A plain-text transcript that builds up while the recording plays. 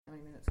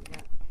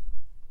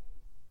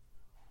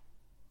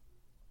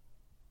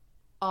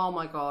Oh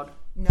my God.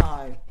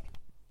 No.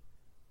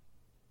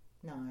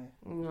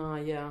 No,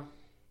 yeah.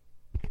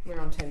 We're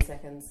on 10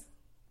 seconds.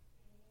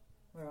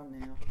 We're on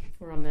now.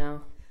 We're on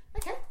now.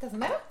 Okay, doesn't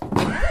matter.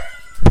 Doesn't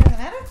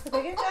matter.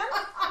 We'll get done.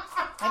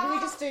 Maybe we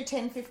just do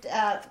 3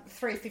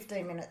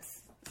 15-minute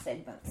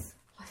segments.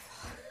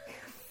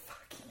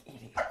 Fucking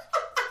idiot.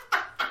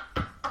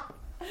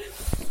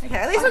 Okay,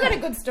 at least we've got a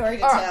good story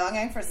to tell. Right. I'm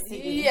going for a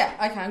ciggy. Yeah,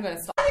 okay, I'm going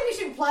to stop. I think we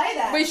should play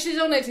that. We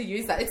still need to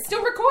use that. It's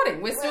still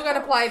recording. We're still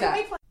going to play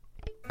that.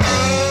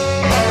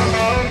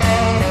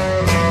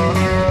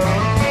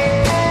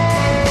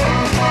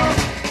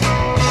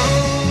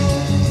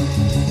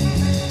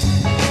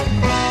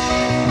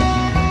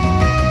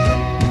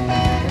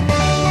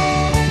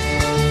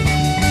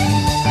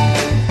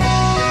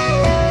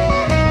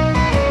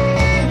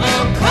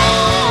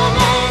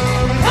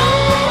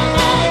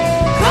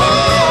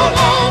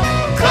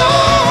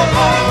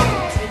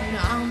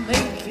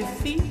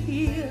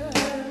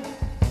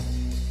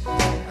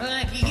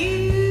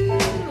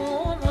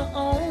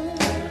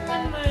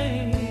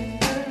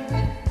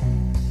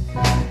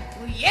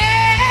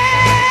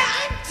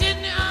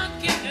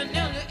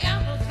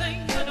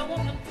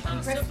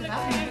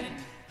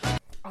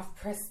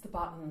 Press the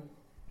button.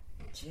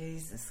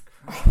 Jesus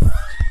Christ.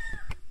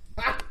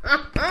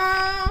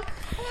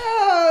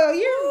 Oh,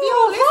 you're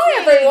listening.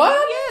 Hi,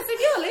 everyone. Yes, if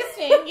you're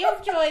listening,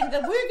 you've joined the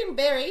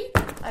Wooganberry.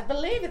 I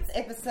believe it's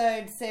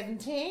episode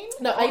 17.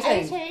 No,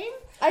 18.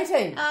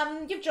 18.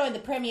 You've joined the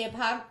premier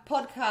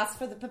podcast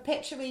for the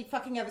perpetually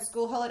fucking over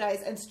school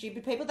holidays and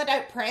stupid people that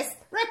don't press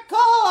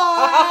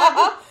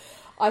record.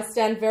 I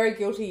stand very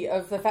guilty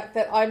of the fact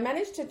that I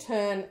managed to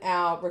turn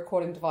our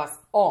recording device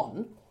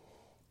on.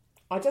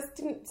 I just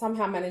didn't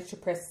somehow manage to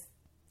press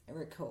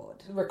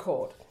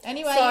record.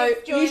 Anyway, so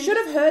you should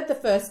have heard the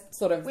first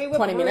sort of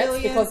 20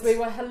 minutes because we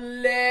were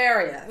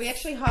hilarious. We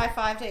actually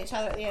high-fived each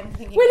other at the end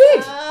thinking, we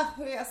did.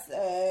 We're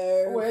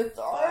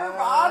so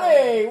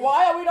funny.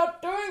 Why are we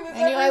not doing this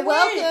anyway, every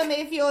welcome. week?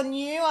 If you're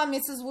new, I'm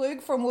Mrs.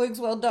 Woog from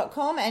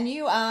woogsworld.com and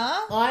you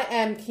are? I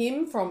am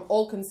Kim from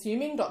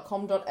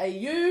allconsuming.com.au.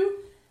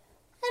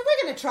 And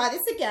we're going to try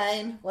this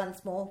again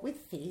once more with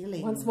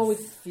feeling.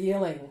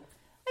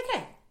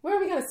 Okay. Where are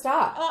we going to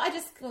start? Oh, I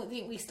just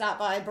think we start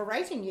by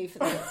berating you for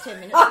the next 10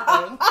 minutes of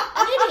being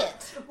an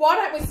idiot. Why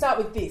don't we start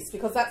with this?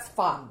 Because that's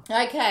fun.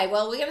 Okay,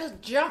 well, we're going to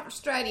jump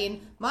straight in.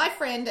 My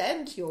friend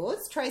and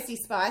yours, Tracy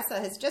Spicer,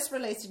 has just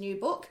released a new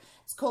book.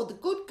 It's called The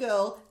Good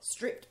Girl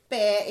Stripped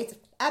Bare. It's an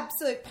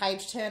absolute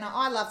page-turner.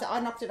 I loved it.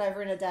 I knocked it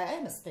over in a day.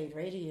 I'm a speed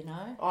reader, you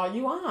know. Oh,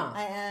 you are?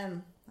 I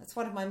am. It's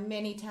one of my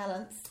many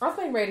talents. I've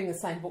been reading the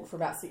same book for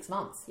about 6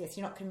 months. Yes,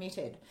 you're not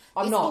committed.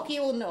 I'm this not. Book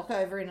you will knock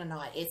over in a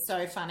night. It's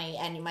so funny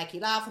and you make you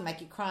laugh and make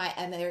you cry.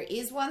 And there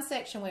is one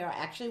section where I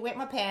actually wet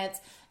my pants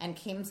and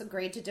Kim's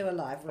agreed to do a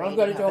live read. I've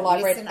got to do a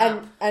live read.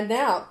 And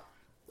now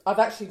I've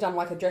actually done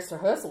like a dress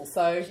rehearsal.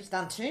 So she's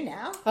done 2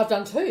 now. I've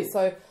done 2.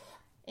 So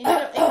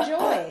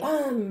enjoy.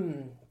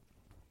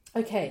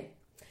 Okay.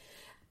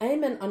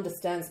 Eamon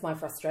understands my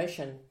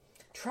frustration.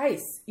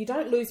 Trace, you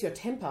don't lose your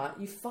temper.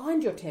 You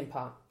find your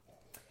temper.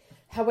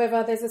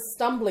 However, there's a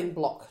stumbling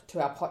block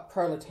to our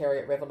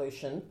proletariat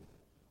revolution.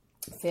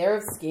 Fair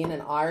of skin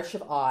and Irish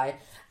of eye,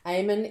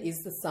 Eamon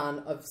is the son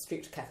of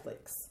strict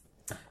Catholics.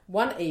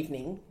 One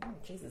evening... Oh,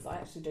 Jesus, I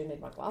actually do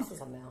need my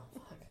glasses on now.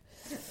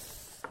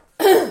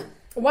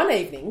 One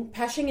evening,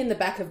 pashing in the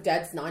back of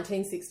Dad's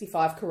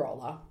 1965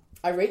 Corolla,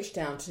 I reached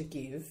down to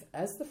give,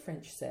 as the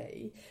French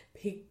say,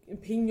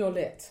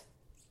 pignolette,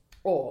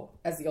 or,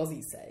 as the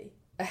Aussies say,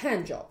 a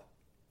hand job.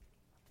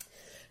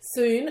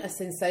 Soon a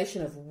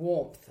sensation of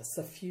warmth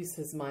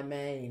suffuses my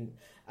mane.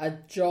 A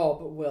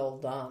job well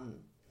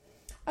done.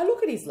 I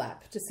look at his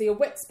lap to see a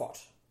wet spot.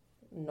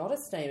 Not a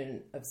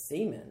stain of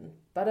semen,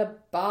 but a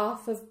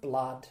bath of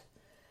blood.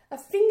 A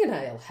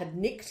fingernail had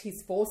nicked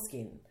his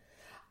foreskin.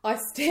 I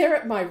stare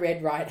at my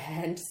red right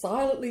hand,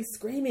 silently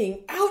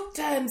screaming, "Out,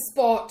 damn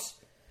spot!"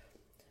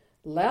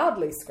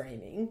 Loudly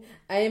screaming,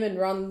 Eamon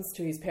runs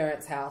to his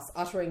parents' house,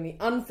 uttering the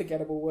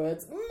unforgettable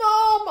words,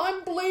 "Mom,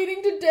 I'm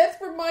bleeding to death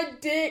from my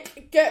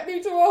dick. Get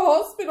me to a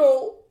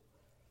hospital."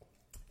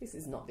 This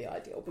is not the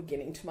ideal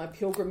beginning to my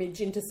pilgrimage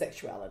into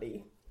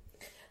sexuality.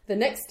 The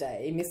next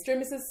day, Mr.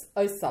 and Mrs.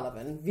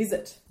 O'Sullivan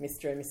visit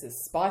Mr. and Mrs.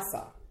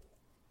 Spicer.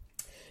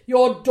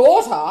 "Your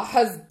daughter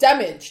has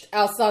damaged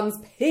our son's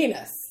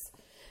penis,"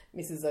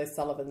 Mrs.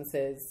 O'Sullivan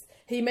says.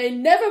 "He may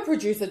never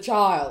produce a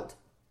child."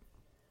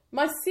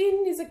 My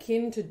sin is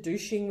akin to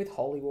douching with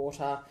holy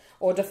water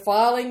or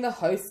defiling the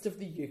host of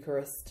the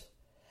Eucharist.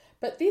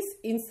 But this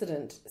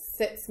incident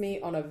sets me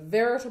on a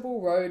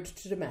veritable road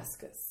to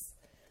Damascus,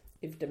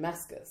 if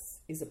Damascus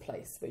is a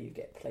place where you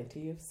get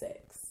plenty of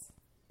sex.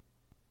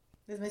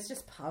 It's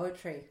just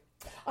poetry.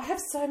 I have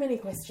so many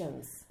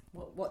questions.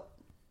 What?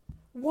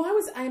 Why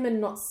was Eamon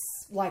not,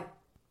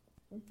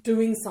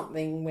 doing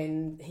something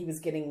when he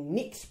was getting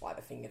nicked by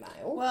the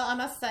fingernail? Well, I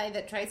must say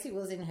that Tracy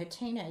was in her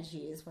teenage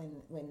years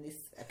when this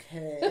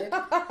occurred. and, he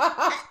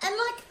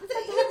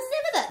was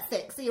never that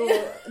sexy or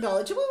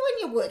knowledgeable when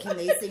you're working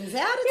these things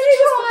out. It's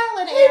He a trial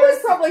and He error was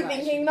probably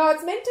situation. thinking, no,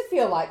 it's meant to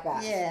feel like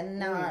that. Yeah,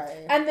 no.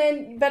 And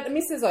then, but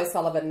Mrs.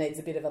 O'Sullivan needs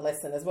a bit of a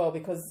lesson as well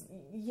because,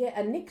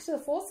 a nick to the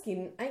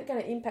foreskin ain't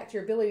going to impact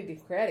your ability to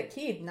create a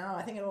kid. No,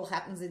 I think it all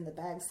happens in the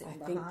bag sitting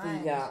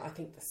behind. I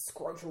think the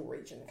scrotal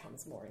region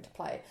comes more into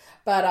play.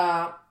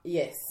 But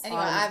yes.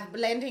 Anyway, I'm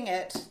blending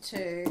it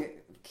to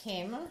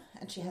Kim,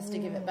 and she has to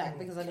give it back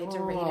because I need to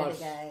read it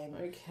again.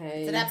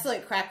 Okay. It's an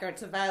absolute cracker.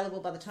 It's available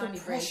by the time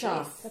you've read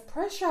this. The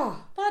pressure.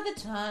 By the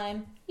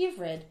time you've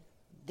read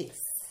this.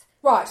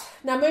 Right,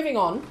 now moving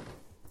on.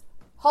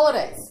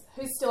 Holidays.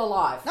 Who's still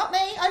alive? Not me,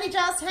 only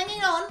just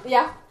hanging on.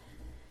 Yeah.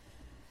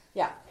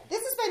 Yeah.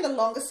 This has been the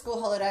longest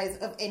school holidays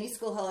of any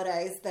school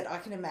holidays that I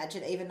can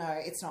imagine, even though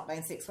it's not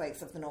been 6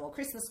 weeks of the normal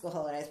Christmas school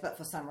holidays, but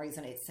for some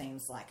reason it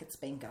seems like it's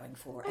been going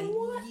for a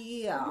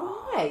year.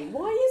 Why?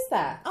 Why is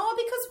that? Oh,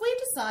 because we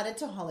decided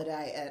to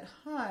holiday at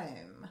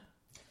home.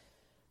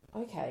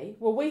 Okay.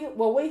 Well,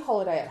 we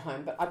holiday at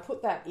home, but I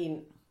put that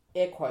in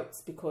air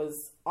quotes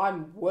because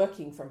I'm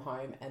working from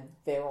home and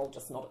they're all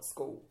just not at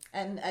school.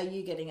 And are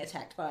you getting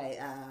attacked by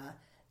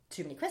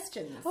too many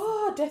questions?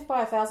 Oh, death by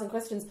 1,000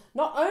 questions.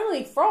 Not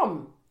only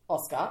from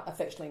Oscar,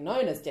 affectionately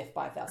known as Death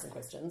by 1,000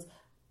 Questions,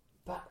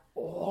 but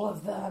all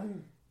of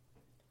them.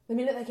 The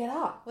minute they get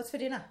up. What's for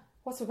dinner?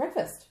 What's for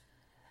breakfast?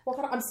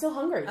 I'm still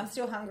hungry. I'm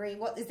still hungry.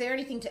 What is there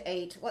anything to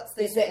eat? What's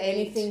there Is there to eat?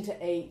 anything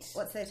to eat?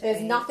 What's there to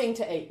There's eat? nothing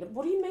to eat.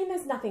 What do you mean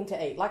there's nothing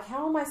to eat? Like,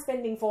 how am I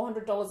spending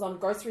 $400 on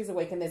groceries a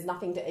week and there's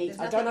nothing to eat? There's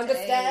I don't nothing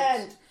to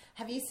understand. eat.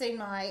 Have you seen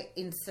my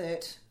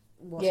insert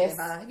whatever? Yes.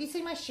 Have you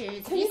seen my shoes?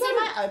 Can Have you you seen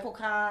go my Opal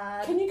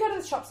card? Can you go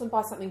to the shops and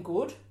buy something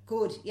good?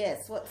 Good,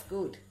 yes. What's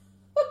good?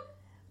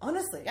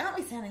 Honestly, aren't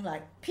we sounding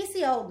like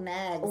pissy old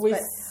nags? We,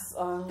 But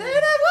they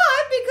know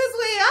why, because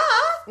we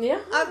are.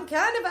 yeah. I'm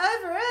kind of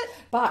over it.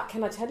 But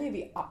can I tell you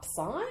the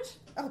upside?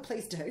 Oh,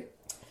 please do.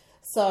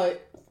 So,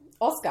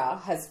 Oscar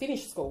has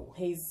finished school.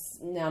 He's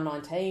now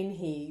 19.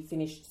 He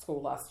finished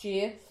school last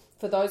year.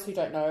 For those who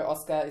don't know,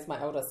 Oscar is my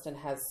eldest and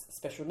has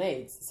special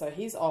needs. So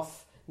he's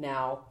off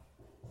now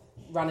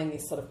running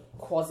this sort of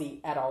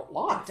quasi-adult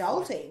life.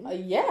 Adulting?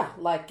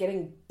 Like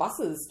getting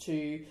buses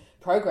to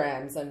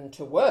programs and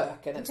to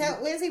work. And it's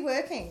Where's he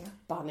working?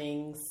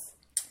 Bunnings.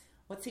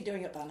 What's he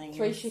doing at Bunnings?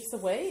 3 shifts a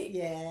week.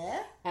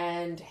 Yeah.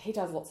 And he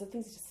does lots of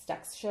things. He just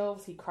stacks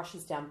shelves, he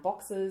crushes down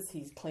boxes,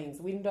 he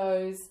cleans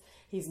windows.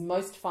 His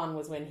most fun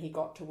was when he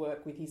got to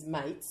work with his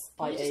mates,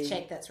 Can you i.e. just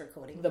check that's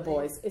recording? the please?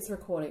 boys. It's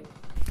recording.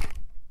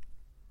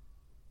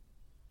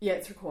 Yeah,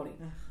 it's recording.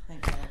 Oh,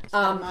 thank God. Just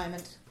had a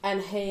moment.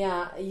 And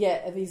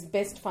his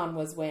best fun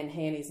was when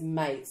he and his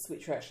mates,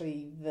 which are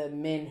actually the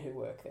men who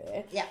work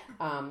there, Yeah.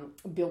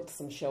 built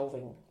some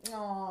shelving.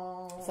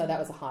 Oh. So that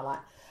was a highlight.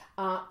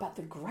 But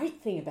the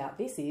great thing about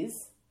this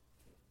is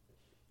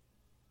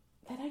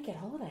they don't get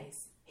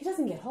holidays. He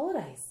doesn't get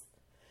holidays.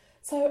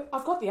 So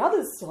I've got the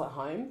others still at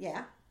home.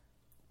 Yeah.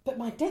 But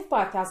my Death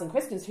by 1,000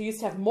 Questions, who used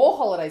to have more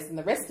holidays than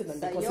the rest of them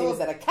So because he you're was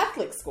at a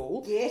Catholic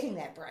school, Getting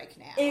that break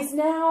now. is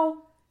now,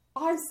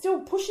 I'm still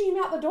pushing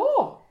him out the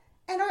door.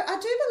 And I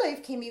do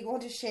believe, Kim, you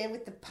want to share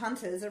with the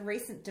punters a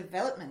recent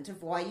development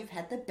of why you've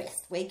had the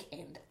best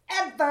weekend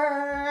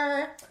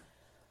ever.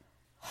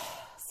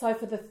 So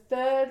for the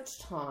third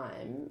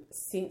time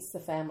since the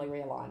family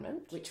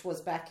realignment, Which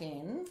was back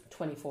in...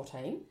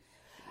 2014,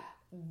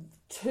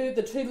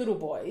 the two little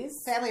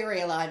boys, Family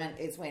realignment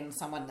is when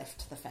someone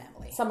left the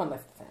family. someone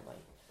left the family.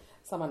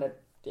 Someone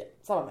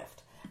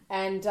left.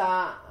 And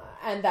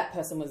that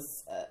person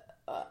was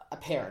a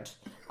parent.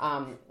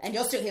 And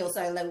you're still here,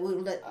 so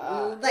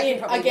they can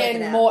probably work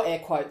it out. More air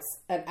quotes,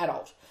 an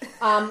adult.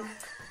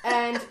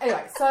 And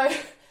anyway, so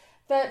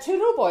the two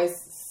little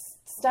boys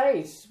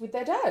stayed with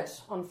their dad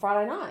on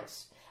Friday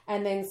night.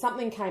 And then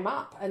something came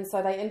up, and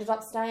so they ended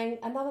up staying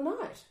another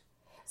night.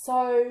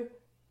 So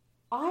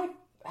I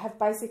have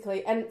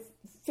basically... And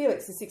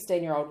Felix, the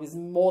 16-year-old, was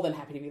more than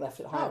happy to be left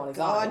at home on his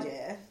own.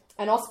 Yeah.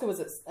 And Oscar was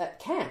at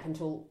camp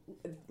until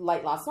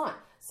late last night.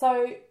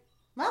 So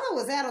Mother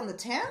was out on the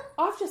town.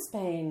 I've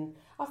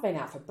been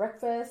out for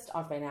breakfast,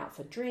 I've been out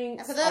for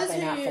drinks, And for those I've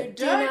been out who for don't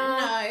dinner.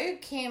 know,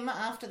 Kim,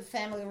 after the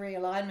family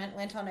realignment,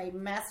 went on a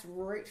mass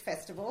root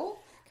festival.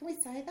 Can we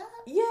say that?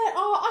 Yeah,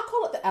 I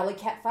call it the alley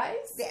cat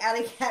phase. The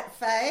Alley Cat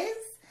phase,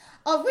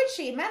 of which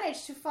she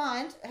managed to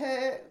find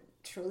her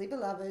truly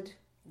beloved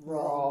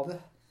Rob.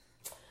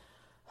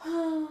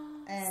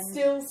 And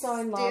Still so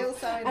in love.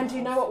 so in And do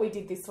you love. know what we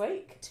did this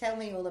week? Tell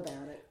me all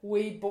about it.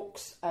 We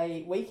booked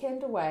a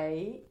weekend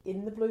away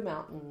in the Blue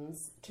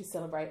Mountains to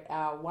celebrate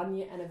our 1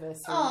 year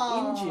anniversary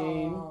in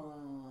June.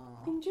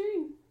 In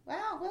June.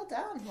 Wow, well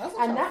done.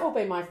 And that will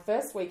be my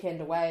first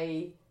weekend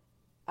away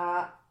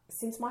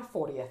since my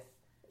 40th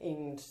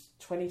in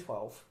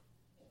 2012.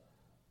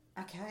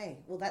 Okay,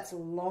 well that's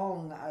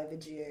long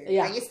overdue.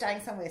 Yeah. Are you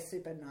staying somewhere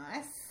super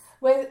nice?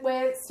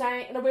 We're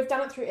staying, we've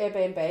done it through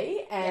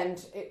Airbnb,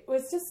 and it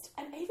was just,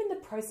 and even the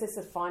process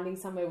of finding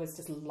somewhere was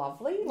just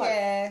lovely.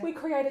 Yeah. We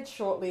created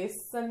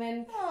shortlists, and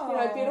then,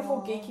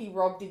 beautiful geeky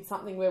Rob did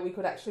something where we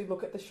could actually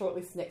look at the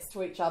shortlists next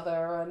to each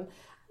other, and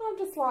I I'm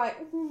just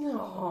like,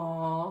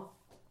 aww.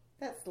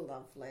 That's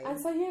lovely. And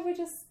so, yeah, we're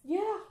just,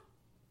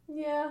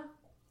 yeah,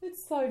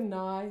 it's so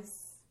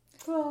nice.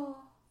 Oh.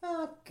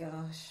 Oh,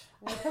 gosh.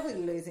 We're probably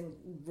losing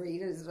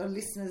readers or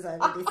listeners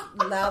over this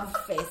love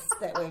fest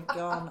that we've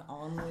gone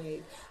on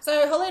with.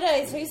 So,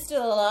 holidays, who's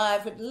still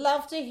alive? Would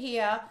love to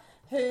hear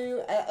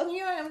who...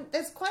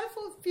 there's quite a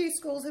few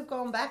schools have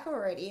gone back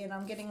already, and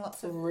I'm getting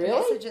lots of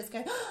messages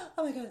going,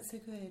 oh, my God, it's so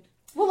good.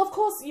 Well, of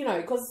course,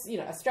 because,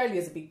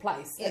 Australia's a big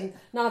place and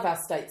none of our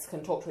states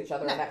can talk to each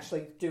other and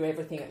actually do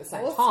everything at the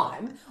same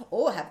time.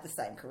 Or have the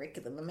same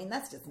curriculum. I mean,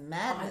 that's just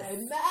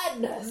madness. I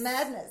know,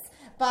 Madness.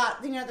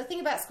 But, the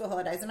thing about school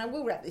holidays, and I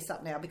will wrap this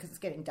up now because it's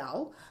getting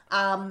dull,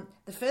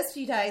 the first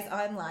few days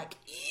I'm like,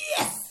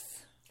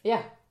 yes!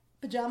 Yeah.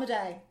 Pajama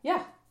day.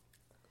 Yeah.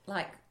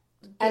 Like,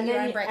 and your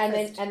then own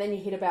breakfast. And then you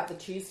hit about the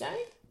Tuesday.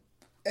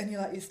 And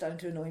you're starting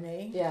to annoy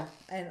me. Yeah.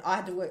 And I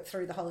had to work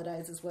through the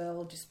holidays as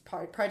well, just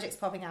projects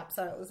popping up.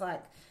 So it was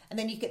like, and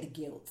then you get the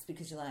guilt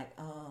because you're like,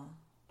 oh.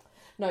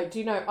 No, do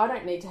you know, I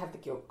don't need to have the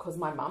guilt because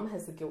my mum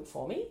has the guilt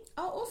for me.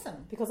 Oh,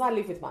 awesome. Because I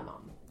live with my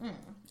mum. Mm.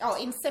 Oh,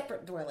 in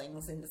separate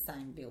dwellings in the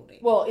same building.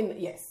 Well,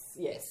 yes.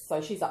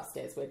 So she's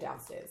upstairs, we're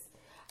downstairs.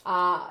 So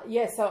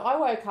I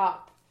woke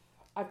up,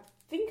 I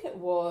think it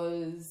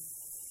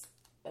was,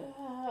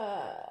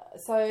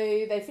 so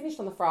they finished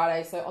on the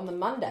Friday, so on the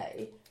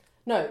Monday...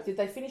 No, did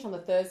they finish on the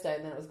Thursday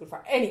and then it was Good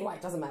Friday? Anyway,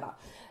 it doesn't matter.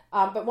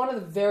 But one of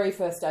the very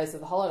first days of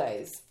the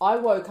holidays, I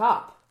woke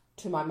up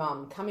to my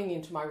mum coming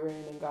into my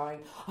room and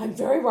going, I'm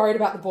very worried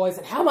about the boys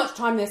and how much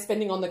time they're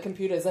spending on the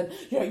computers. And,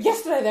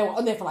 yesterday they were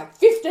on there for like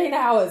 15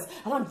 hours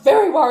and I'm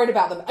very worried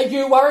about them. Are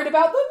you worried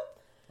about them?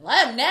 Well,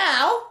 I am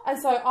now. And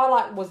so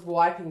I was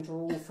wiping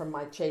drool from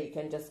my cheek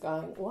and just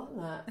going, what?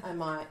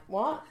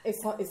 What?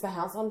 Is the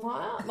house on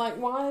fire? Like,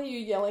 why are you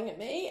yelling at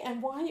me?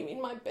 And why are you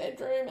in my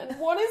bedroom? And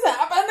what is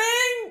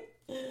happening?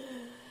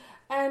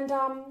 And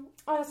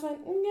I just went,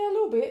 yeah, a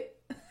little bit.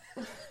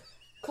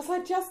 Because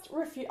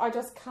I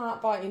just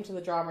can't buy into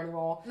the drama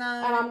anymore.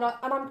 No.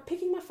 And I'm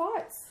picking my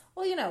fights.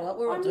 Well, you know what?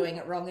 We're all doing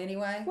it wrong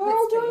anyway. We're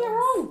all doing it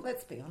wrong.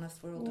 Let's be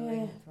honest. We're all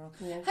doing it wrong.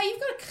 Yeah. Hey, you've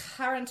got a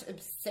current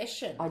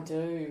obsession. I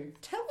do.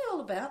 Tell me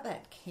all about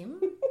that, Kim.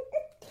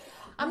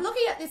 I'm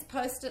looking at this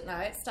Post-it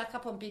note stuck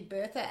up on Big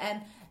Bertha,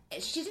 and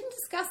she didn't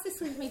discuss this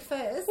with me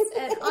first,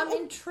 and I'm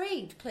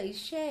intrigued. Please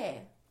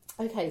share.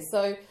 Okay,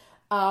 so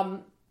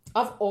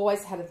I've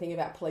always had a thing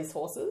about police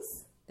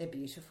horses. They're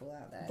beautiful,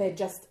 aren't they? They're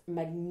just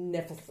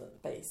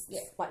magnificent beasts. Yeah.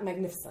 Like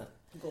magnificent.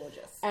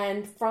 Gorgeous.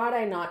 And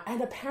Friday night,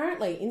 and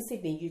apparently in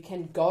Sydney you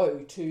can go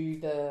to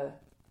the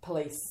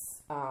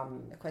police...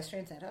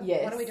 Equestrian Centre?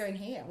 Yes. What are we doing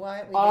here? Why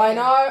aren't we I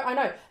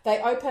know.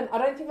 They open, I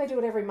don't think they do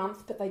it every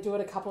month, but they do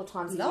it a couple of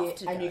times a year.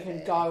 And you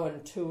can go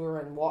and tour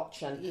and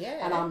watch.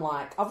 And I'm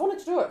like, I've wanted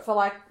to do it for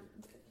like...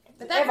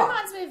 But that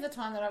reminds me of the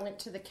time that I went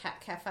to the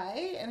Cat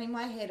Cafe, and in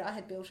my head I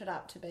had built it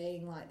up to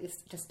being like this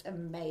just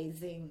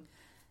amazing...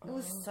 It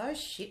was so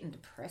shit and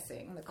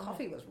depressing. The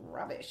coffee was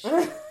rubbish.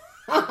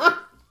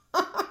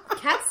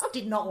 Cats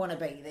did not want to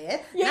be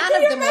there.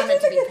 None of them wanted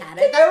to be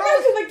patted. They were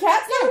all the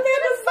cats. Yeah, they'd be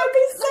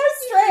so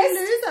stressed.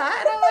 Loser.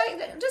 And I'm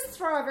like, just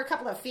throw over a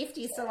couple of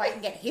 50s so I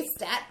can get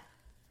hissed at.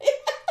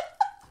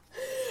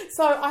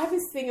 So I have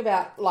this thing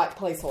about like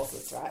police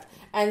horses, right?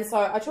 And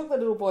so I took the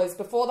little boys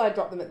before they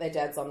dropped them at their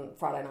dad's on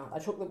Friday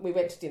night. We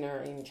went to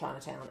dinner in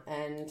Chinatown,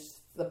 and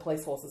the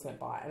police horses went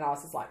by, and I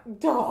was just like,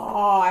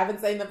 oh, I haven't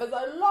seen them for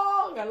so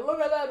long, and look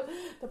at them.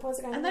 The boys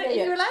are going, and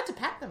you're allowed to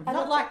pat them, and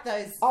not like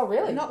those. Oh,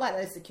 really? Not like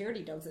those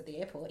security dogs at the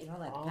airport. You're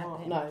not allowed to pat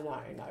them. No.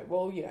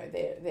 Well,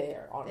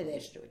 they're on. They're there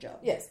to do a job.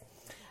 Yes.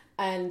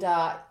 And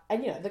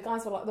the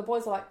guys were like, the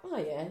boys were like, oh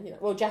yeah,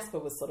 well, Jasper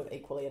was sort of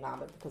equally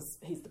enamored because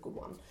he's the good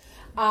one.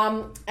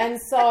 And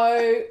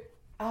so,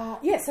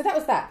 so that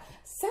was that.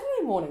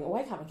 Saturday morning, I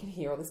wake up and can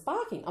hear all this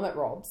barking. I'm at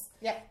Rob's.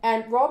 Yeah.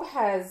 And Rob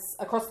has,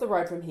 across the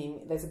road from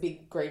him, there's a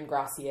big green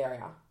grassy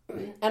area.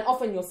 And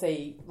often you'll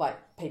see, like,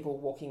 people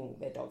walking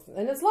their dogs.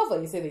 And it's lovely.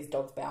 You see these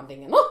dogs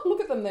bounding and, oh,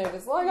 look at them there.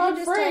 It's like, I'm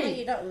free. You just told me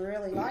you don't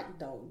really like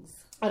dogs.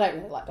 I don't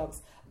really like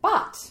dogs.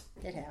 But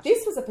Get out.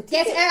 This was a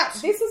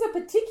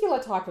particular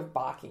type of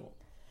barking.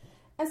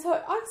 And so I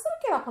sort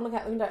of get up and look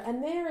out the window,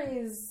 and there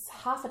is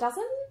half a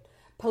dozen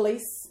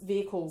police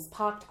vehicles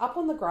parked up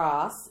on the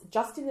grass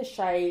just in the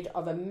shade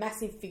of a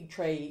massive fig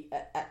tree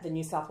at the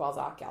New South Wales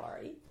Art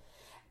Gallery.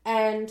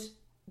 And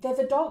they're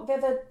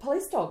the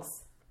police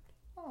dogs.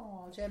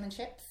 Oh, German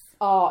Shepherds.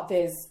 Oh,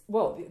 there's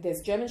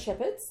German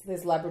Shepherds,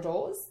 there's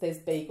Labradors, there's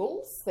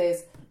Beagles,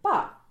 Beagles?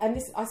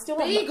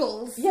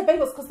 Yeah,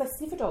 Beagles, because they're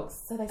sniffer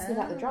dogs, so they sniff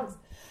out the drugs.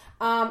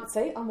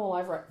 See, I'm all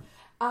over it.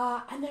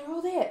 And they're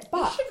all there.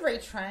 But you should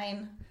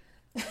retrain.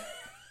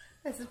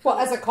 As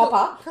a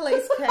copper?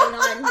 Police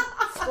canine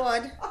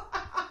squad.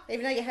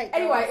 Even though you hate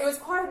dogs. Anyway, it was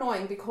quite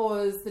annoying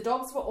because the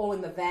dogs were all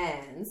in the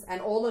vans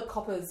and all the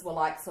coppers were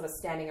like sort of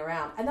standing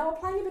around and they were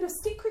playing a bit of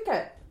stick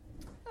cricket.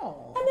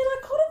 Oh. And then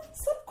I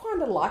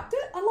kind of liked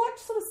it. I liked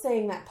sort of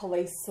seeing that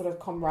police sort of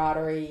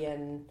camaraderie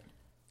and...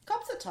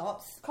 Cops are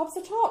tops. Cops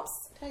are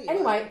tops.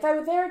 Anyway, they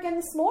were there again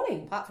this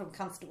morning. Apart from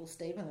Constable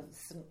Stephen of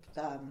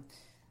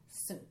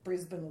St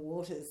Brisbane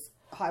Waters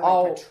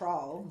Highway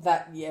Patrol.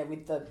 That, yeah,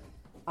 with the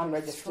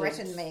unregistered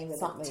Threatened me with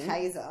something. a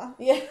taser.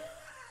 Yeah.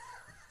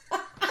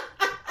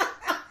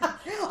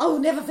 I'll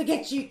never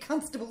forget you,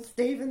 Constable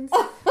Stevens.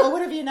 Or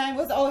whatever your name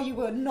was. Oh, you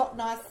were not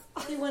nice.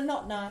 You were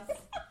not nice.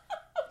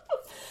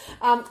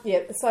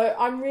 Yeah, so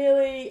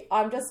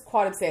I'm just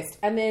quite obsessed.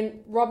 And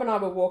then Rob and I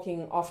were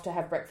walking off to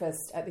have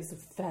breakfast at this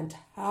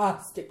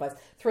fantastic place.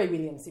 3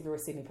 Williams, if you're a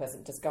Sydney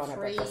person, just go and have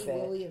breakfast there.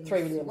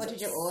 3 Williams. What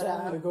did you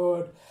order? So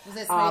good. Was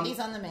there smoothies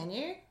on the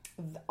menu?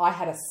 I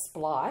had a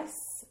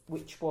splice,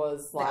 which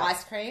was like... The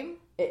ice cream?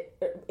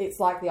 It's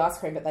like the ice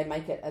cream, but they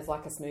make it as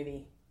like a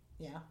smoothie.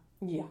 Yeah.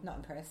 Yeah. Not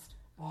impressed.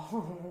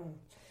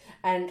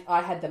 And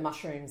I had the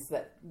mushrooms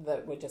that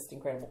were just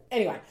incredible.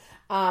 Anyway,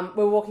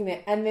 we're walking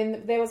there, and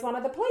then there was one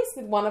of the police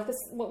with one of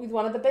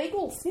the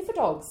beagle sniffer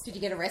dogs. Did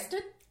you get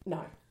arrested?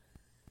 No,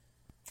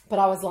 but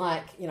I was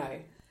like,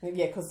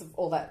 because of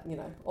all that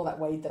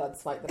weed that I'd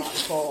smoked the night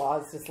before, I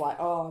was just like,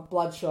 oh,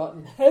 bloodshot,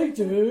 and hey,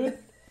 dude.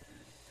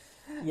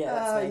 Yeah,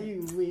 that's me.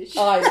 You wish.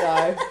 I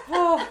know.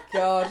 Oh,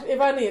 God. If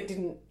only it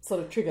didn't sort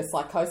of trigger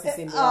psychosis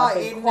in me. I've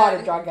been quite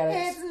a drug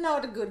addict. It's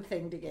not a good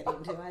thing to get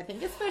into, I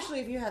think,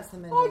 especially if you have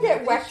some mental I get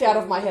health whacked issues. out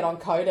of my head on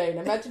codeine.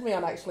 Imagine me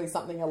on actually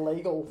something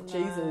illegal. No,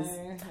 Jesus.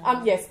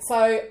 no. Yes.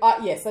 So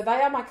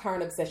they are my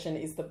current obsession.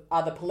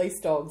 Are the police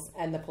dogs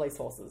and the police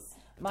horses.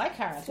 My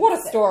current What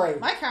a story.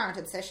 My current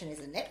obsession is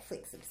a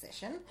Netflix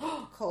obsession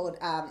called,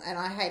 and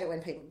I hate it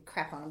when people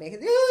crap on me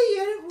because, oh, you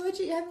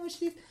haven't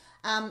watched this.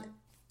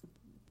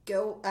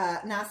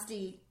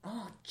 Nasty.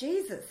 Oh,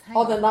 Jesus.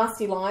 The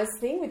Nasty Lies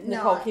thing with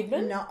Nicole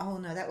Kidman?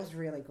 No, that was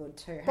really good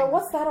too. But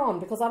what's that on?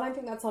 Because I don't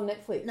think that's on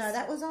Netflix. No,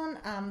 that was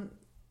on.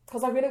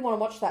 Because I really want to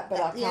watch that, but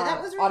I can't. Yeah,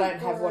 that was really I don't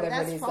have good. whatever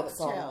That's it is that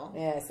it's on. Foxtel.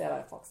 Yeah, so I don't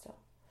have Foxtel.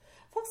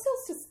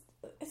 Foxtel's just,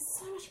 it's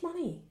so much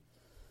money.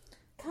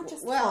 Can't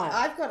just Well,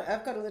 I've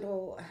got a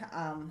little.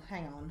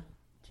 Hang on,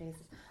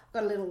 Jesus. I've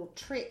got a little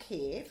trick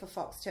here for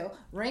Foxtel.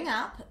 Ring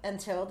up and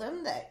tell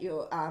them that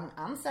you're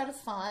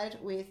unsatisfied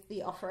with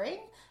the offering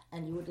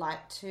and you would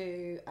like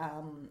to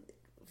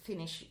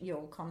finish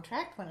your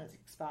contract when it's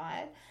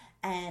expired,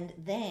 and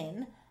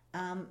then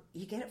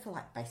you get it for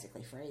like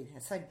basically free.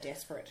 They're so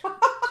desperate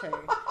to.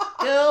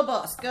 Girl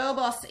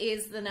Boss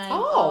is the name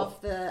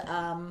of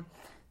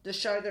the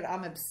show that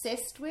I'm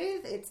obsessed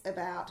with. It's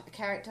about a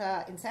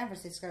character in San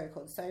Francisco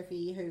called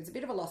Sophie, who's a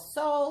bit of a lost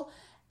soul.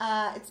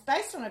 It's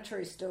based on a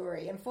true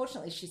story.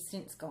 Unfortunately, she's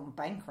since gone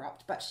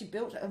bankrupt, but she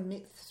built a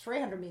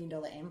 $300 million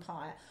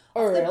empire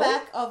off the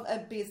back of a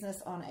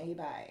business on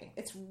eBay.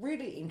 It's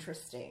really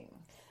interesting.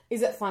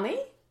 Is it funny?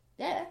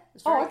 Yeah,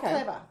 it's very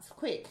clever. It's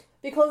quick.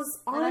 Because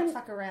I don't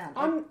fuck around.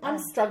 I'm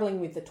struggling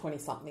with the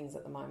 20-somethings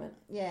at the moment.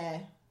 Yeah.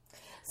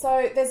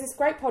 So there's this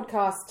great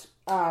podcast.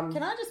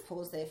 Can I just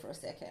pause there for a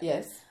second?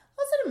 Yes.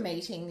 I was at a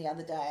meeting the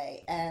other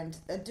day, and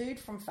a dude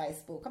from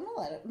Facebook. I'm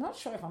not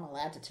sure if I'm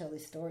allowed to tell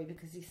this story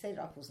because he said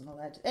I wasn't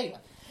allowed to. Anyway,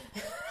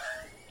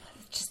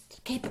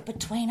 just keep it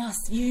between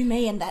us, you,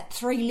 me, and that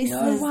 3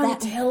 listeners. No one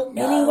tell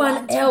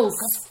anyone else,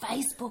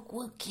 because Facebook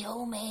will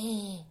kill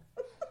me.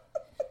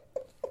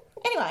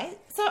 Anyway,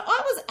 so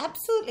I was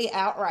absolutely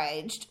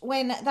outraged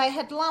when they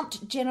had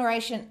lumped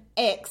Generation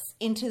X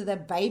into the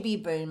baby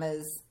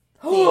boomers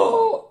thing.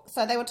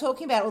 So they were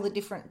talking about all the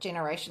different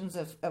generations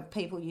of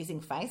people using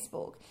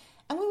Facebook.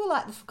 And we were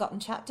like the forgotten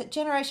chapter.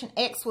 Generation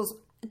X was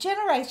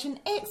Generation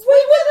X.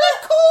 We were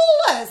the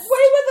coolest.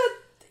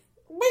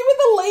 We were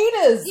the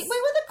leaders. We were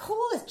the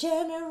coolest.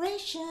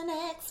 Generation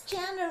X,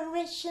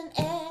 Generation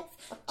X,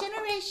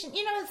 Generation...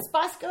 You know the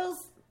Spice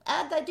Girls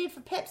ad they did for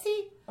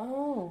Pepsi?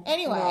 Oh.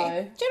 Anyway,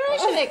 no.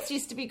 Generation X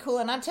used to be cool,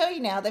 and I tell you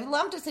now, they've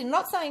lumped us in.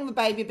 Not saying the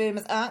baby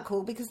boomers aren't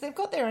cool, because they've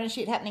got their own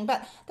shit happening,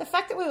 but the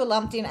fact that we were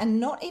lumped in and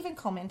not even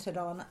commented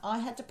on, I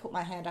had to put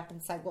my hand up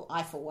and say, well,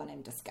 I for one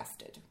am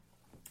disgusted.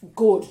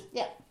 Good.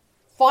 Yeah.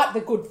 Fight the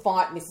good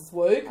fight, Mrs.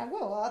 Woog. I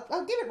will.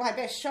 I'll give it my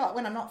best shot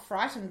when I'm not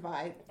frightened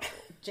by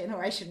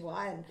Generation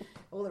Y and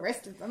all the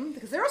rest of them,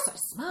 because they're all so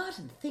smart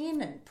and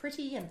thin and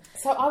pretty. And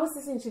So I was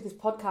listening to this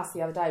podcast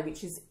the other day,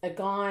 which is a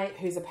guy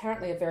who's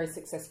apparently a very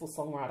successful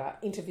songwriter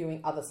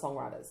interviewing other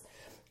songwriters.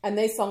 And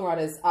these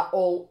songwriters are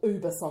all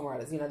uber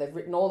songwriters. You know, they've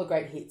written all the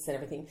great hits and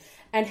everything.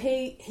 And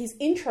his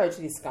intro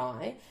to this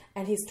guy,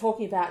 and he's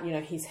talking about, you know,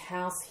 his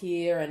house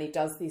here, and he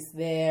does this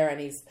there, and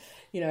he's,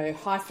 you know,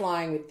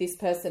 high-flying with this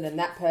person and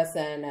that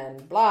person,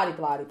 and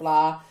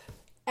blah-de-blah-de-blah.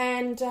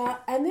 And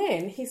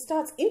then he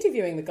starts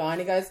interviewing the guy,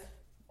 and he goes,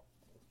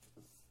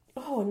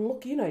 oh, and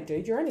look, you know,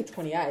 dude, you're only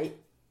 28.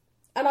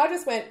 And I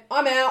just went,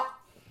 I'm out.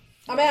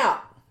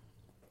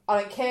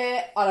 I don't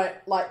care. I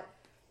don't, like...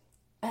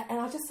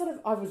 And I just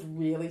I was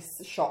really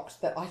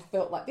shocked that I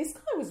felt like this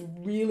guy was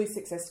really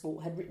successful,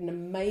 had written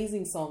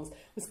amazing songs,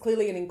 was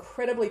clearly an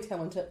incredibly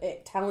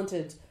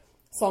talented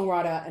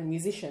songwriter and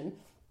musician.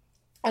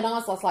 And I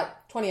was just like,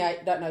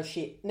 28, don't know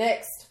shit.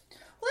 Next.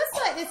 well,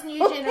 that's like this new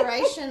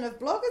generation of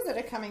bloggers that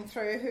are coming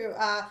through who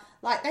are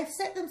like, they've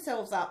set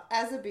themselves up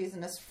as a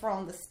business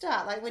from the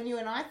start. Like when you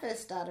and I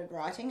first started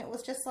writing, it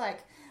was just like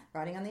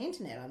writing on the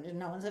internet.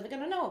 No one's ever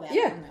going to know about it.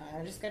 No,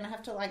 I'm just going to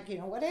have to, like, you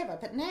know, whatever.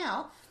 But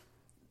now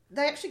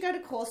they actually go to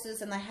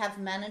courses and they have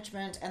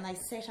management and they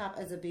set up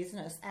as a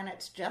business, and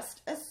it's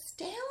just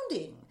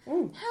astounding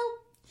how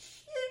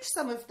huge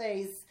some of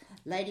these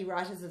lady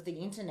writers of the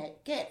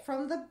internet get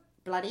from the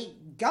bloody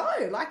go.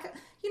 Like,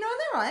 you know,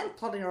 there I am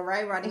plodding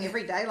away writing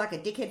every day like a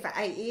dickhead for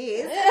 8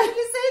 years. And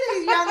you see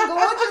these young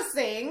gorgeous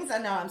things. I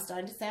know I'm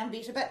starting to sound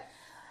bitter, but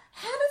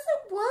how does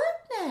it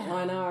work now?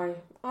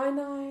 I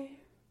know.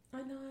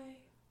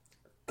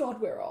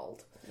 God, we're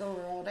old.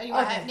 Anyway,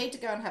 I need to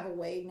go and have a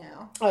wee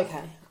now.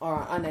 Okay, all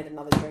right. I need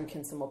another drink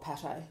and some more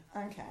pate.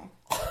 Okay.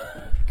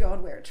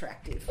 God, we're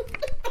attractive.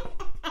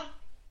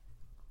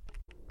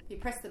 You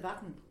press the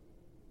button.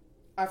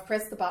 I've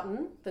pressed the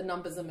button. The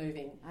numbers are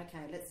moving.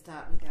 Okay, let's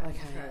start with our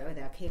intro, with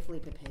our carefully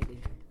prepared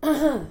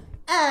intro.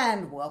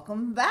 And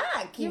welcome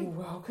back.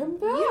 Welcome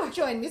back. You've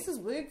joined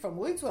Mrs. Woog from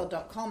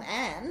woogsworld.com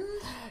and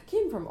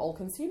Kim from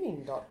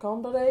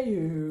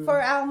allconsuming.com.au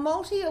for our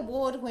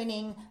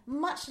multi-award-winning,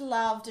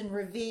 much-loved and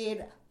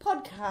revered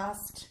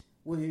podcast,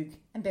 Woog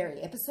and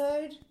Berry,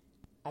 episode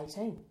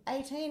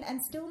 18.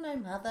 And still no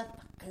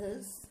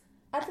motherfuckers.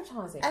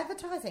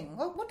 Advertising.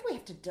 Well, what do we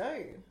have to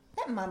do?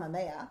 That Mamma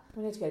Mia.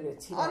 We need to go to a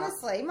tit.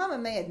 Honestly, Mamma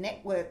Mia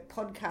Network,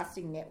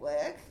 podcasting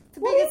network.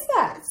 What is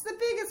that? It's the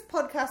biggest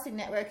podcasting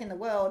network in the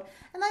world,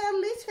 and they are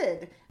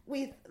littered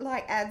with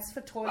like ads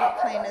for toilet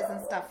cleaners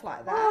and stuff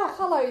like that. Oh,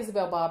 hello,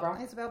 Isabel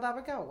Barbara. Isabel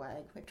Barbara, go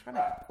away. We're trying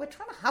to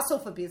hustle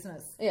for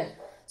business. Yeah.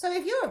 So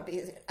if you're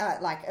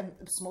like a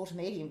small to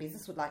medium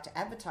business would like to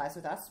advertise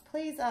with us,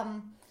 please I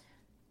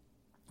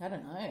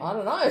don't know.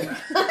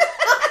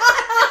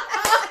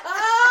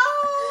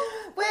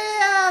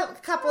 We're a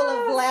couple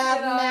of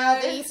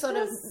loud-mouthy, sort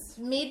of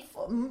early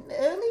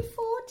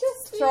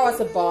 40s. Throw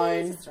us a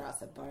bone. Just throw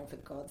us a bone, for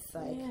God's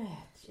sake. Yeah,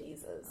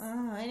 Jesus.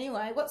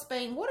 Anyway, what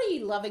are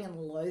you loving and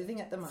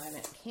loathing at the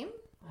moment, Kim?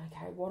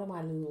 Okay, what am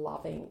I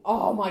loving?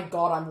 Oh my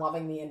God, I'm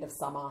loving the end of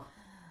summer.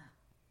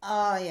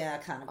 Oh yeah,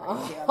 I can't agree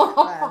with you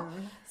on that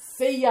one.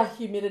 See ya,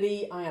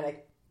 humidity. I'm going to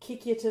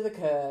kick you to the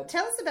curb.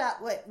 Tell us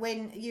about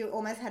when you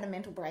almost had a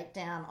mental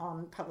breakdown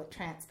on public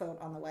transport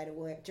on the way to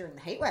work during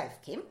the heatwave,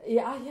 Kim.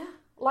 Yeah.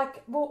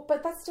 Like, well,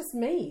 but that's just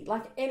me.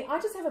 Like, and I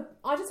just have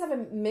a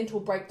mental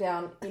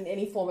breakdown in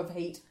any form of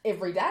heat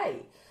every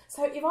day.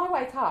 So if I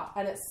wake up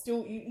and it's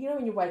still, you know,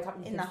 when you wake up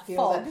and you can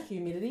feel that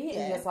humidity,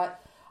 and you're just like,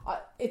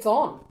 it's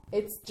on.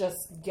 It's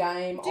just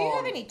game on. Do you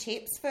have any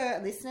tips for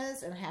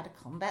listeners on how to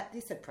combat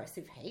this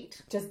oppressive heat?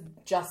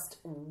 Just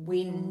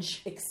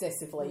whinge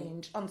excessively.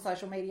 Whinge on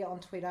social media, on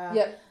Twitter.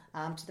 Yep.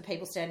 To the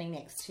people standing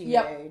next to you.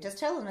 Yep. Just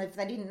tell them if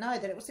they didn't know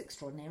that it was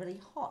extraordinarily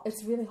hot.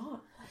 It's really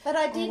hot. But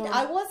I did.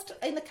 I was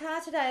in the car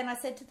today and I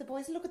said to the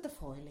boys, look at the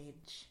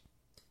foliage.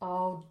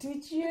 Oh,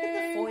 did you? Look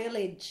at the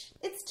foliage.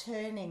 It's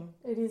turning.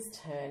 It is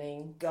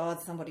turning. God,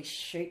 somebody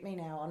shoot me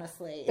now,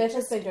 honestly. Beth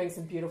has been doing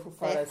some beautiful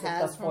photos of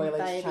the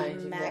foliage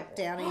changing. Mac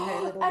down in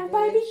her little and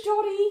village. baby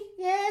Dottie.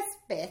 Yes,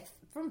 Beth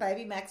from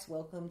Baby Max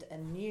welcomed a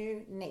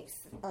new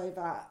niece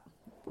over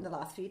the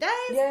last few days.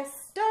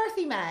 Yes.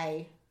 Dorothy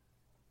May.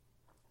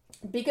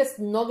 Biggest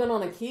noggin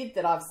on a kid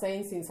that I've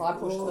seen since I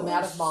pushed them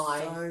out of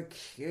mine. So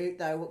cute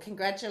though. Well,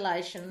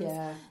 congratulations.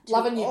 Yeah. To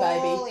Loving you,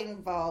 baby. all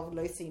involved.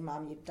 Lucy,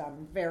 Mum, you've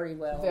done very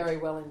well. Very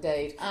well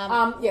indeed.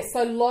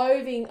 So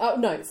loving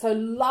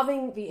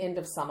the end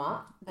of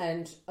summer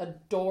and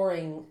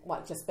adoring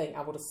like just being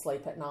able to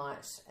sleep at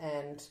night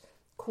and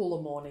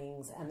cooler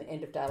mornings and the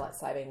end of daylight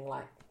saving.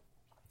 Like,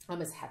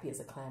 I'm as happy as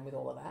a clam with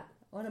all of that.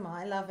 What am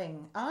I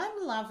loving?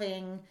 I'm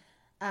loving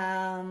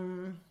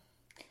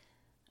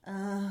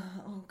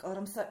oh God,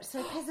 I'm so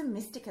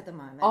pessimistic at the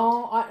moment.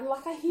 Oh,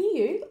 I hear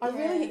you. I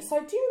Yeah. really.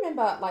 So, do you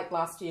remember like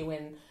last year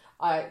when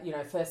I,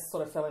 first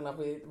sort of fell in love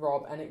with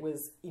Rob, and it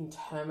was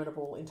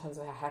interminable in terms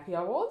of how happy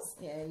I was.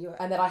 Yeah, you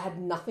and that I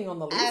had nothing on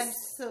the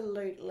list.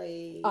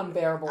 Absolutely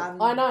Unbearable.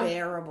 I know.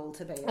 Unbearable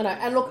to be. I know.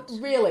 And look,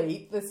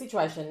 really, the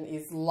situation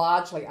is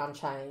largely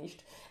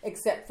unchanged,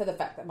 except for the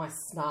fact that my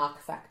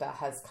snark factor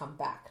has come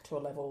back to a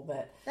level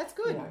that... That's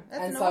good.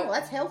 That's and normal.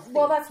 That's healthy.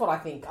 Well, that's what I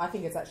think. I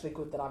think it's actually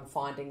good that I'm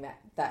finding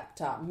that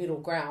middle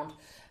ground.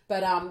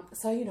 But,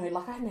 so,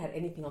 like I hadn't had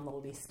anything on the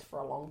list for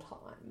a long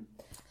time.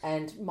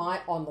 And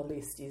my on the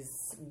list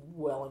is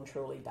well and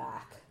truly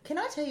back. Can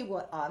I tell you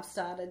what I've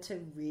started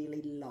to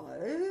really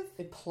loathe?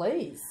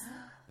 Please.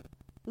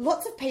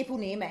 Lots of people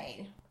near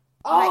me.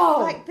 Oh!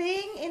 Like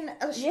being in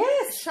a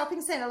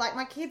shopping centre. Like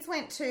my kids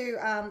went to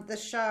the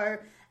show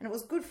and it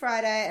was Good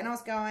Friday and I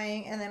was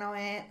going and then I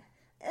went,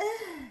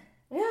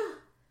 yeah.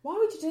 Why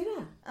would you do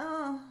that?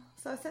 Oh,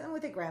 so I sent them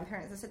with their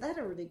grandparents. I said they had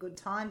a really good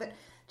time, but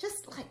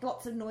just like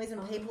lots of noise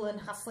and people and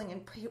hustling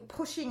and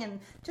pushing and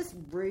just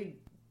rude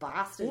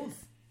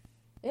bastards.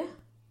 Yeah.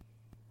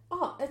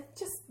 Oh, it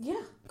just,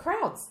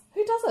 crowds.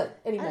 Who does it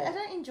anymore? I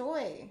don't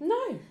enjoy.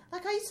 No.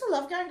 Like, I used to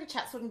love going to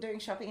Chatswood and doing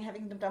shopping and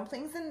having the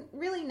dumplings, and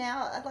really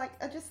now, I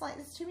just like,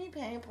 there's too many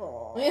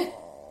people. Too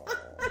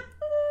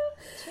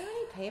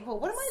many people.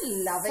 What am I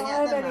loving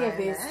at the moment? So many of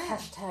this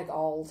hashtag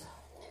old.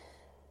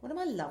 What am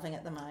I loving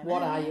at the moment?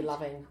 What are you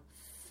loving?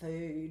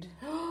 Food.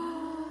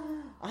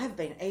 I've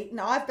been eating.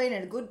 I've been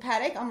in a good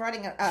paddock. I'm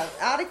writing an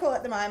article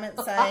at the moment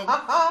saying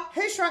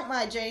who shrunk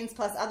my jeans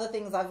plus other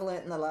things I've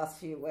learnt in the last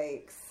few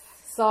weeks.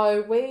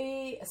 So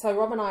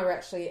Rob and I were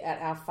actually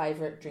at our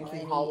favourite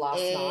drinking hole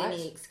last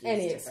night.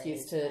 Any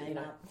excuse to you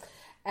know.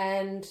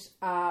 And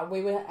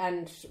we were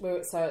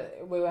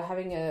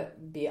having a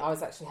beer. I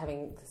was actually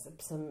having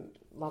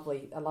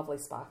a lovely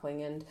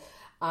sparkling, and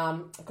I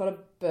got a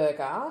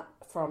burger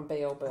from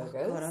BL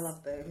Burgers. Oh God, I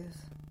love burgers.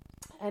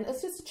 And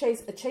it's just a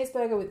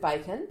cheeseburger with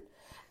bacon.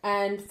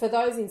 And for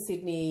those in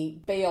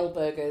Sydney, BL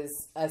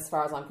Burgers, as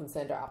far as I'm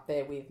concerned, are up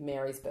there with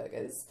Mary's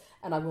Burgers.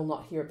 And I will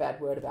not hear a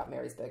bad word about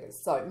Mary's Burgers.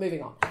 So,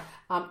 moving on.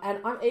 And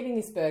I'm eating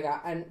this burger,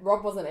 and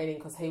Rob wasn't eating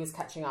because he was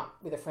catching up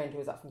with a friend who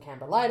was up from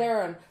Canberra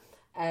later.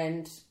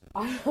 And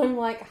I'm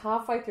like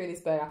halfway through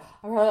this burger.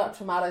 I roll up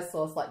tomato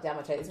sauce like down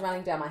my cheek. It's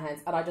running down my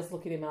hands. And I just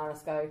look at him and I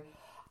just go,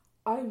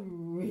 I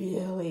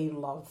really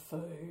love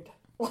food.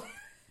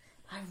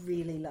 I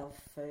really love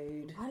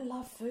food. I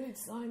love food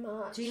so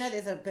much. Do you know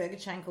there's a burger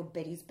chain called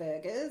Betty's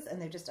Burgers, and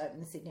they've just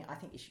opened in Sydney? I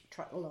think you should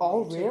try along.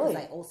 Oh, there really? Too,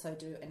 they also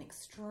do an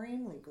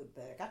extremely good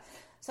burger.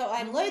 So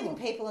I'm loathing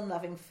people and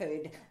loving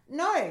food.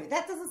 No,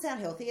 that doesn't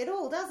sound healthy at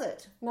all, does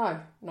it? No,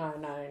 not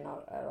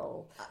at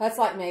all. That's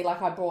like me.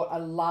 Like I brought a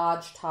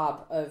large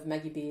tub of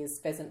Maggie Beer's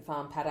Pheasant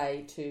Farm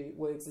pate to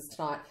Worgs'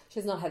 tonight.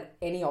 She's not had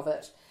any of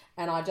it,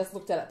 and I just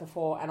looked at it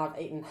before, and I've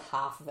eaten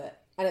half of it.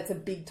 And it's a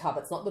big tub.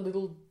 It's not the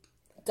little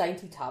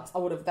dainty tubs.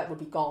 That would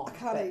be gone. I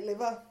can't eat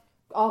liver.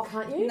 Oh,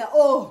 can't you? No.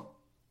 Oh.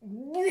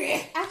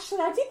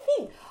 Actually, I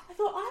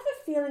thought I have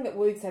a feeling that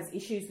Worgs has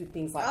issues with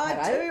things like pate.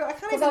 I do. I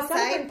can't even say. Because I was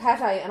going to bring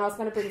pate, and I was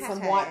going to bring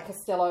some white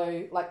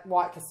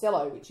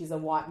Castello, which is a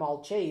white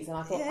mould cheese, and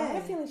I thought, I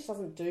have a feeling she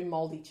doesn't do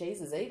mouldy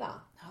cheeses either.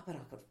 Oh, but I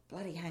could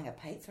bloody hang a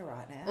pizza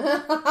right now.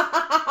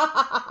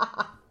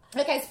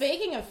 Okay,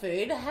 speaking of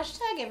food,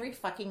 hashtag every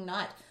fucking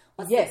night.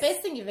 What's the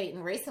best thing you've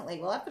eaten recently?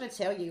 Well, I've got to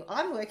tell you,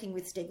 I'm working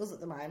with Steggles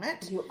at the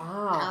moment. You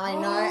are. I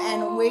know,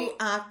 and we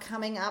are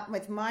coming up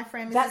with my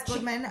friend Mrs.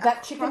 Goodman.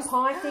 That chicken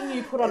pie thing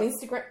you put on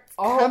Instagram.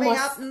 Coming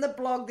up in the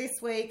blog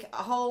this week.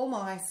 Oh,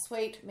 my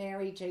sweet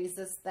Mary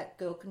Jesus, that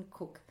girl can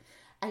cook.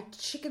 A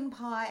chicken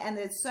pie, and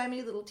there's so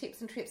many little tips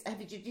and trips.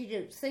 Did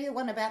you see the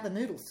one about the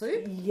noodle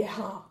soup?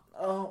 Yeah.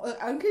 Oh,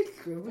 I'm just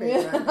scribbling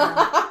right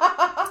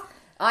now.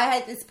 I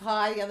had this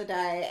pie the other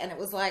day, and it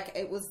was like,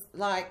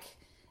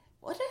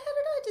 how did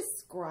I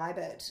describe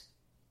it?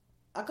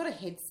 I got a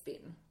head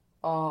spin.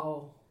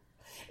 Oh.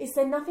 Is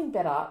there nothing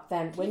better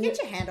than when you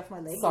get your hand off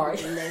my leg? Sorry.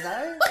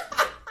 Leather?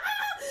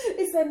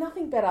 Is there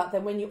nothing better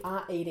than when you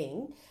are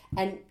eating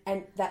and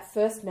that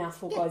first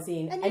mouthful goes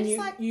in and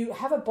you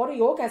have a body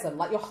orgasm,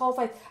 like your whole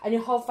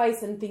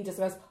face and thing just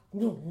goes.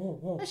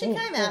 Well, she came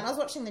out and I was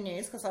watching the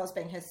news because I was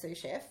being her sous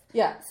chef.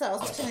 Yeah. So I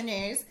was watching the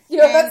news.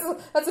 Yeah,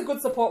 that's a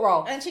good support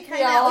role. And she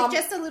came out with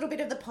just a little bit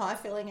of the pie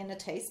filling in a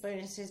teaspoon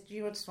and she says, do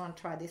you just want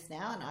to try this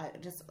now? And I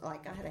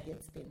had a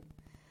head spin.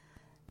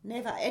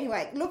 Never.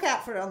 Anyway, look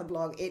out for it on the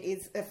blog. It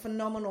is a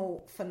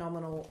phenomenal, and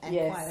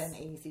quite an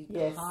easy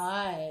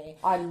pie.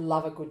 I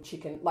love a good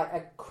chicken, like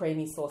a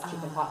creamy sauce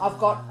chicken pie. I've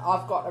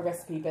got a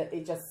recipe, but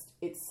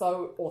it's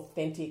so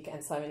authentic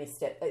and so many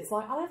steps. It's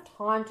like I don't have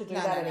time to do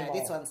that anymore.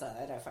 This one's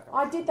I don't fuck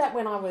around. I did that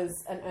when I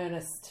was an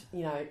earnest,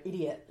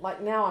 idiot.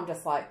 Like now I'm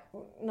just like,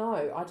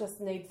 no, I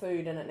just need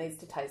food and it needs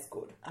to taste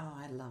good. Oh,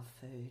 I love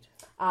food.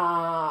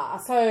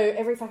 So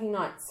every fucking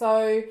night.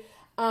 So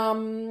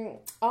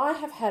I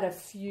have had a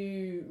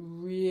few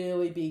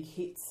really big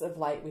hits of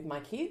late with my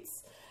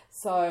kids.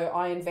 So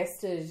I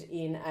invested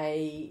in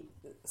a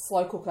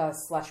slow cooker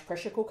 /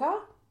 pressure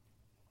cooker.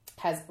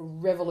 Has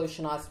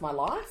revolutionised my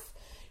life.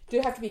 You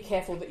do have to be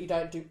careful that you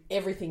don't do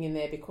everything in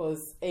there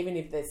because even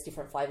if there's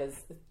different flavours...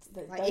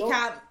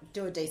 can't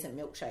do a decent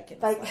milkshake in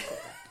a slow cooker.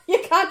 You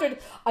can't do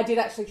it. I did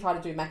actually try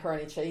to do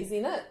macaroni cheese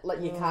in it.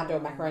 Like you can't do a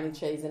macaroni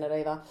cheese in it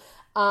either.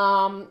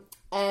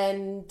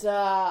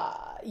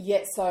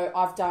 So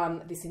I've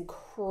done this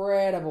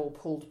incredible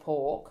pulled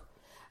pork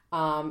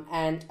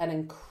and an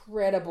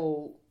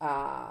incredible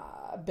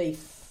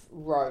beef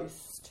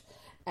roast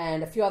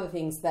and a few other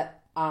things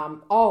that...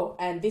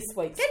 and this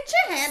week... Get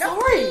your hand off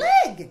my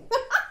leg!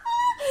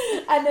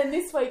 And then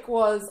this week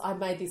I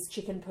made this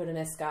chicken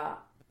puttanesca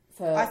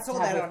for... I saw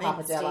that on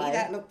Insta.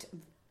 That looked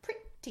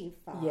pretty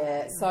fun.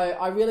 Yeah, so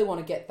I really want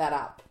to get that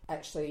up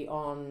actually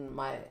on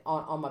my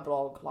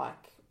blog,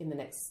 like in the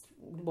next...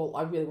 Well,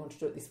 I really want to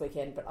do it this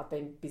weekend, but I've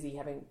been busy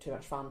having too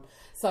much fun.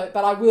 So,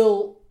 but I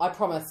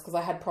promise, because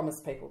I had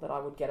promised people that I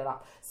would get it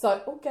up.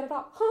 So, get it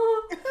up.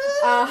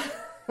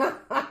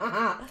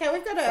 Okay,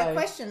 we've got a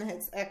question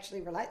that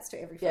actually relates to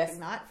every fucking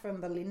night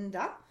from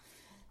Belinda.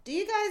 Do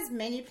you guys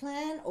menu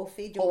plan or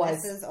feed your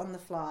masses on the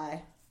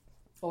fly?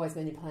 Always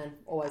menu plan.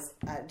 Always.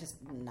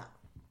 No.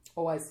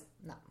 Always.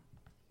 No.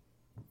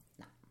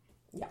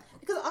 Yeah.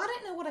 Because I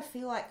don't know what I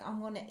feel like I'm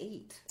going to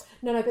eat.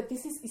 No, but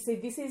this is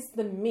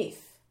the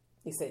myth.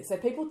 You see, so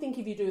people think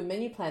if you do a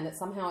menu plan that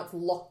somehow it's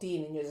locked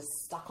in and you're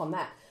just stuck on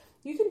that.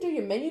 You can do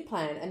your menu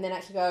plan and then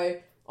actually go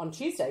on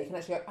Tuesday. You can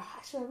actually go,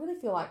 I really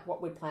feel like what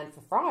we planned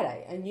for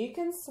Friday, and you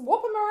can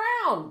swap them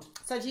around.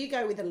 So do you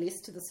go with a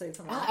list to the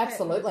supermarket?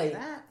 Absolutely. And do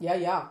that?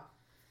 Yeah.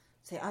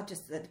 See,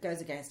 that goes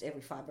against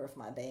every fibre of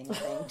my being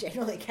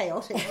generally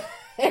chaotic.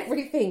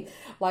 Everything.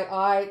 Like,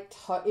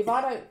 if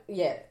I don't,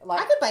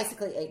 I could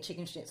basically eat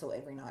chicken schnitzel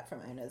every night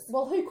from Una's.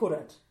 well, who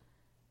couldn't?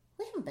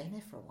 We haven't been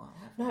there for a while.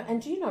 No,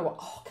 and do you know what?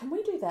 Oh, can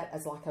we do that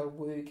as like a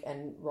Woog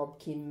and Rob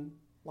Kim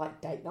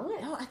like date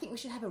night? No, I think we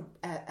should have a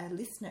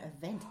listener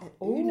event at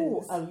Ooh,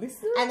 Una's. a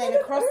listener And then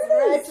event across at the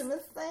road Una's. to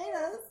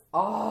Messina's.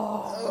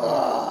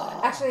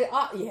 Oh. Actually,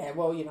 yeah,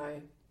 well, you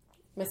know,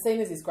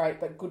 Messina's is great,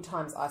 but Good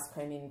Times Ice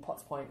Cream in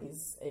Potts Point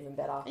is even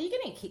better. Are you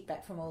getting a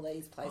kickback from all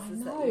these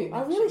places?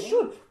 I really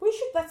should.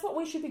 That's what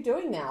we should be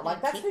doing now.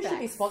 Like, that's who should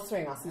be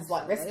sponsoring us, is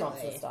like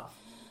restaurants and Absolutely. stuff.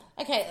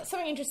 Okay,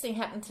 something interesting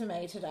happened to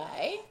me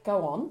today.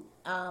 Go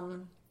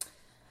on.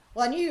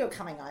 Well, I knew you were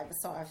coming over,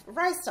 so I've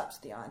raced up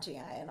to the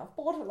IGA and I've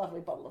bought a lovely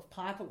bottle of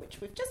Piper, which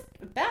we've just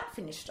about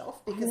finished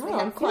off because we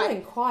I'm had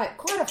quite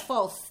quite a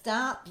false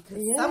start because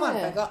Yeah. someone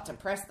forgot to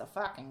press the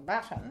fucking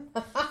button.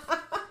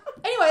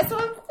 Anyway, so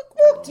I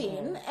walked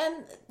in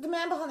and the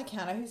man behind the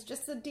counter, who's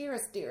just the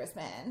dearest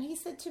man, he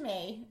said to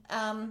me,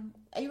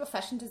 are you a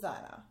fashion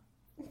designer?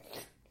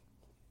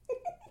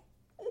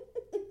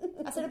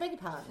 I said, I beg your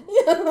pardon?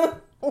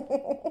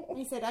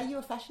 He said, are you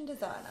a fashion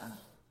designer?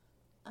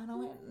 And I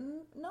went,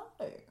 no.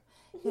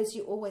 He goes,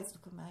 you always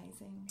look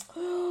amazing.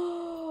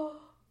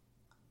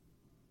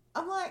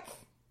 I'm like,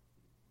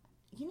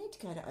 you need to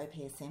go to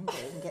OPSM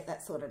and get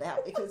that sorted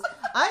out because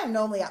I am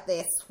normally up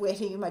there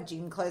sweating in my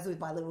gym clothes with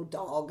my little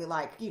dog,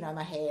 like, you know,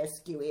 my hair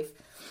skew-if.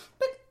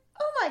 But,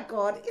 oh my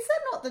God, is that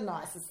not the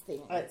nicest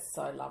thing It's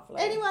so lovely.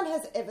 anyone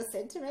has ever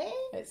said to me?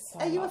 It's so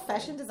Are you a lovely.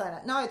 fashion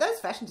designer? No, those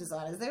fashion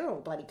designers, they're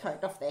all bloody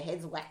coked off their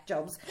heads, whack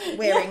jobs,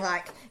 wearing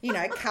like, you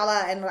know,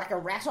 colour and like a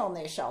rat on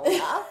their shoulder. And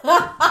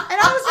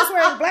I was just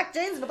wearing black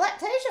jeans and a black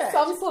t-shirt.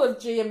 Some sort of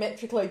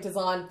geometrically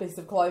designed piece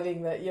of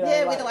clothing that, you know...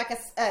 Yeah, with like a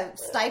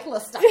stapler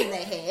stuck in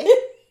their hair.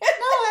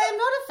 No, I am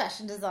not a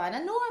fashion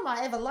designer, nor am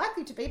I ever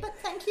likely to be, but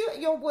thank you.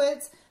 Your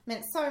words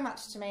meant so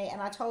much to me,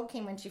 and I told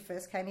Kim when she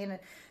first came in, and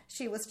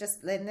she was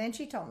just... And then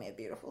she told me a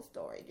beautiful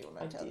story. Do you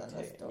want to tell them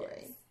the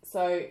story? Yes.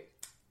 So,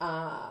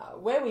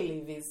 where we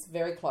live is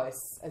very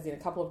close, as in a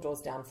couple of doors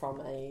down from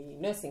a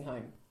nursing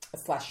home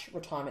 /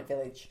 retirement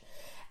village.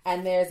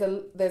 And there's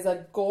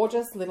a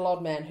gorgeous little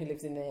old man who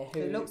lives in there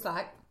who looks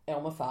like...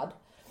 Elmer Fudd.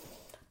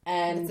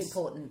 And it's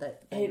important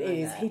that... it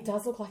is. He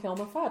does look like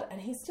Elmer Fudd, and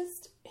he's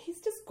just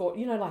gorgeous.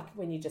 You know, like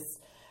when you just...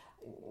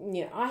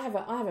 You know, I have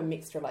a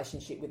mixed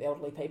relationship with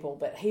elderly people,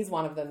 but he's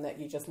one of them that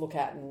you just look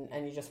at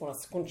and you just want to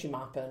scrunch him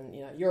up and,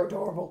 you know, you're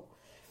adorable.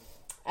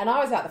 And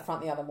I was out the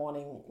front the other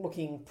morning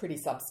looking pretty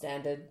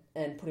substandard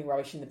and putting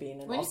rubbish in the bin.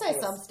 And When you say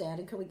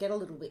substandard, can we get a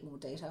little bit more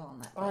detail on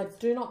that, I please?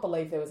 do not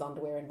believe there was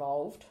underwear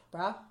involved.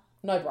 Bruh?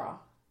 No bra.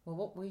 Well,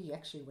 what were you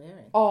actually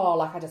wearing? Oh,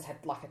 like I just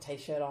had like a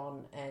t-shirt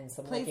on and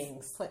some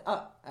leggings.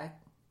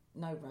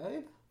 No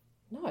robe?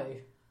 No.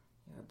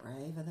 You're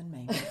braver than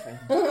me, my friend.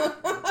 You're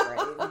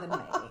braver than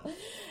me.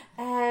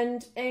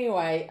 And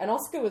anyway, and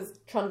Oscar was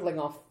trundling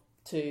off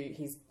to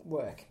his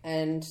work,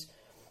 and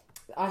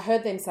I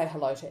heard them say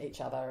hello to each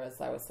other as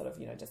they were sort of,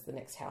 you know, just the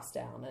next house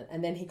down.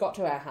 And then he got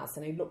to our house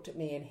and he looked at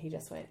me and he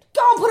just went,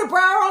 Go and put a bra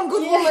on,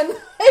 good woman.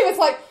 He was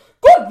like,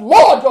 good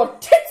Lord, your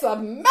tits are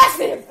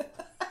massive.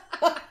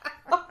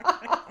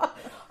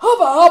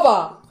 Hubba,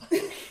 hubba.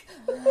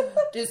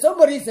 Did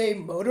somebody say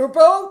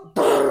motorboat?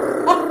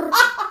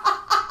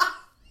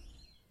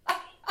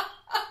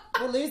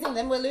 We're losing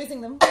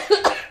them.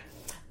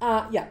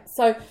 Yeah,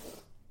 so,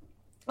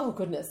 oh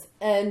goodness.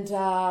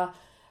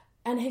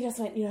 And he just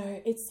went, you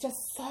know, it's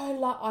just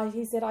so...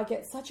 he said, I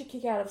get such a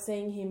kick out of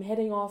seeing him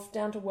heading off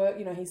down to work.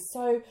 You know,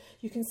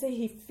 you can see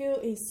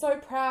he's so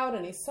proud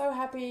and he's so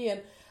happy.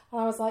 And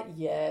I was like,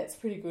 yeah, it's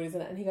pretty good,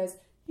 isn't it? And he goes,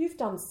 you've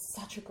done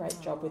such a great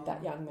job with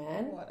that young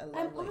man. What a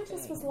and lovely I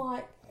just thing. was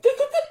like,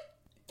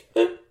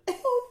 oh,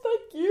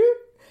 thank you.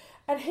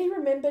 And he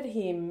remembered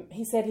him.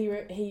 He said,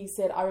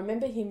 I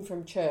remember him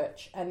from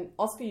church. And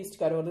Oscar used to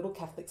go to a little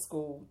Catholic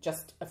school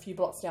just a few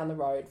blocks down the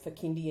road for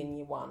kindy in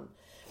year 1.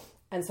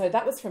 And so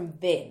that was from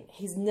then.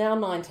 He's now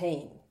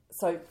 19,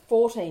 so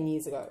 14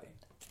 years ago.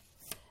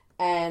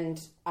 And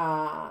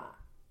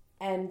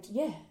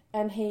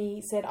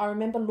he said, I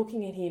remember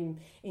looking at him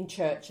in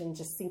church and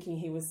just thinking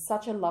he was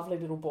such a lovely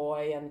little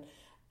boy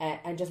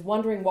and just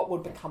wondering what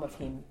would become of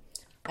him.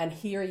 And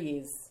here he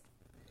is.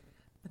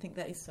 I think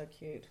that is so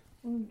cute.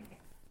 I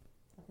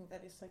think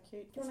that is so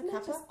cute. Do you want a Isn't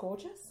that cuppa? just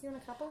gorgeous? You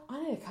want a cuppa?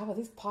 I need a cover.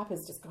 This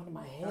piper's just gone to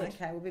my head.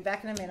 Okay, we'll be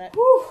back in a minute.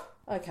 Whew.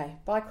 Okay,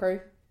 bye crew.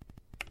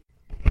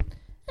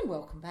 And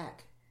welcome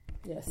back.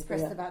 Yes, You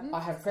press the button? I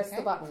have pressed Okay.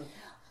 the button.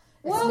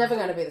 Well, It's never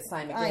going to be the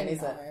same again,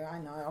 is it? I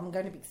know. I'm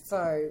going to be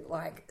so,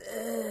 like,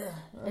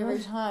 every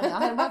time.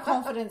 I had my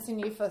confidence in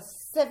you for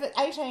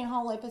 18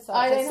 whole episodes.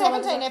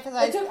 17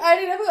 episodes. It took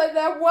 18 episodes.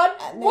 Now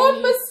And then one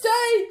you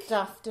mistake.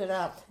 Stuffed it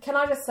up. Can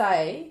I just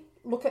say,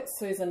 look at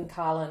Susan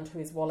Carland, who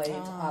is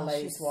Waleed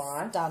Ali's She's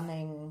wife,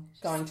 Stunning.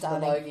 going to the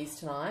Stunning. Logies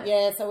tonight.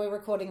 Yeah, so we're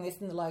recording this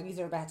and the Logies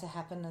are about to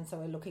happen, and so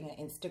we're looking at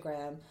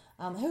Instagram.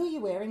 Who are you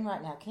wearing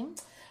right now, Kim?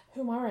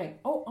 Who am I wearing?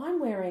 Oh, I'm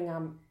wearing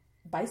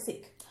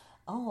Basic.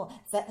 Oh,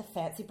 is that the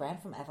fancy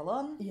brand from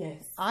Avalon?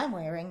 Yes. I'm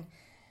wearing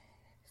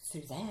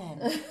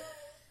Suzanne.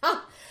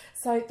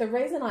 So the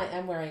reason I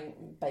am wearing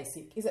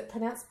Basic, is it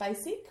pronounced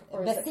Basic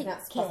or is it Basic.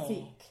 pronounced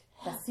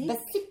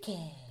Basic? Basic.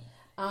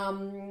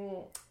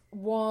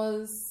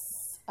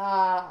 Was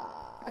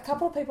a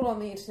couple of people on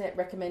the internet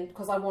recommend,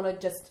 because I wanted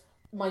just,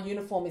 my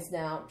uniform is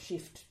now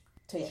shift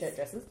t-shirt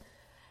dresses,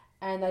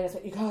 and they just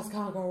went, you guys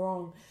can't go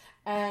wrong.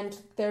 And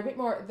they're a bit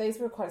more, these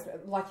were quite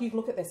expensive. Like, you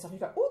look at their stuff and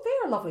you go, oh,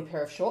 they're a lovely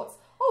pair of shorts.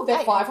 Oh, they're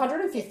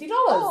 $550.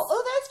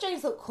 Oh, those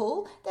jeans look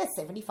cool. They're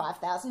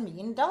 $75,000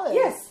 million.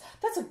 Yes,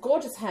 that's a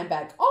gorgeous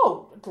handbag.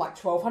 Oh, like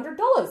 $1,200.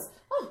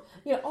 Oh,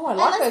 yeah. Oh, I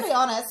like and let's those. be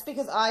honest,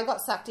 because I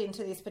got sucked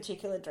into this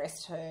particular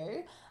dress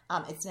too.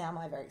 It's now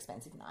my very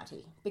expensive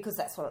 90 because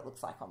that's what it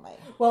looks like on me.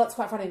 Well, it's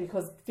quite funny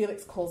because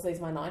Felix calls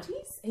these my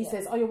 90s. He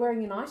says, oh, you're wearing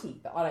your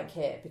 90, but I don't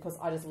care because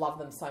I just love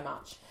them so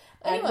much.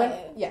 And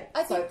Anyway,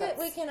 I think that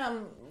we can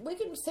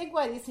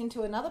segue this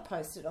into another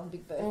posted on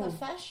Big Bertha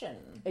fashion.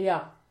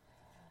 Yeah.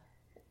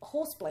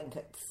 Horse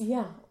blankets.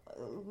 Yeah.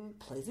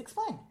 Please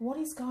explain. What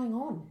is going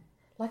on?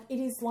 Like, it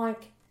is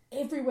like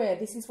everywhere.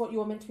 This is what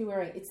you're meant to be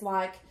wearing. It's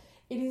like,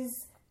 it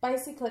is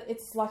basically,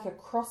 it's like a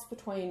cross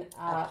between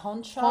a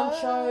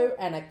poncho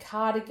and a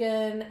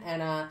cardigan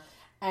and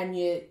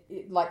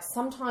like,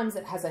 sometimes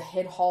it has a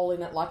head hole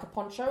in it like a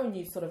poncho and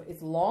you sort of,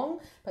 it's long,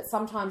 but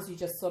sometimes you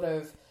just sort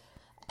of...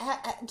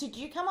 Did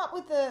you come up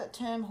with the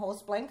term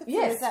horse blankets?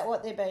 Yes. Or is that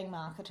what they're being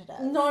marketed as?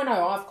 No,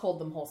 I've called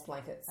them horse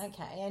blankets.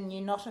 Okay, and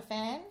you're not a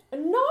fan?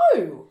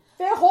 No,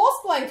 they're horse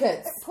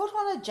blankets. Put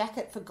on a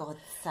jacket for God's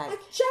sake. A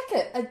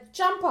jacket, a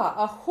jumper,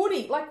 a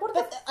hoodie. Like, what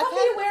the fuck are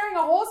you wearing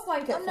a horse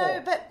blanket for? No,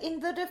 but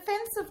in the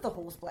defence of the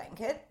horse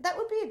blanket, that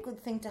would be a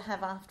good thing to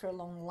have after a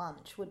long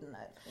lunch, wouldn't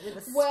it? With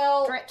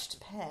a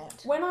stretched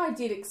pant. When I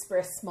did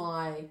express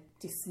my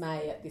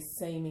dismay at this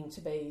seeming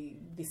to be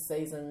this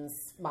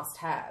season's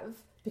must-have,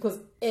 because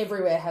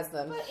everywhere has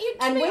them. But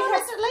at least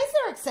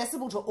they're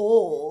accessible to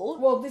all.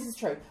 Well, this is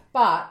true.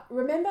 But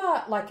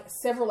remember, like,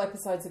 several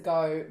episodes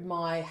ago,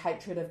 my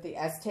hatred of the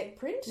Aztec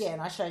print? Yeah,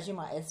 and I showed you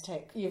my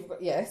Aztec.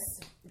 Yes.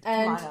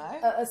 And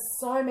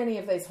so many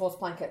of these horse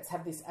blankets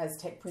have this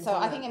Aztec print so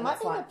on I think it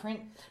might be the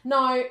print.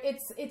 No,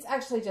 it's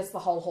actually just the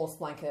whole horse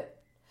blanket.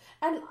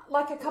 And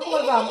like a couple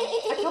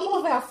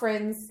of our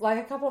friends, like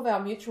a couple of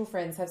our mutual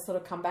friends have sort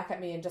of come back at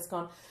me and just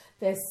gone,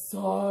 they're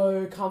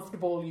so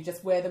comfortable. You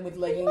just wear them with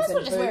leggings and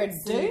boots. You might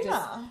as well just wear a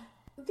doona.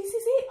 This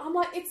is it. I'm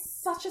like,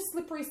 it's such a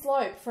slippery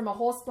slope from a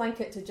horse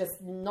blanket to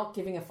just not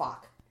giving a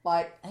fuck.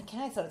 Like,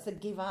 okay, so it's a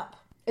give up.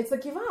 It's a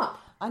give up.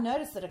 I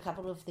noticed that a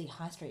couple of the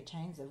high street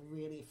chains are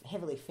really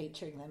heavily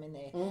featuring them in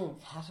their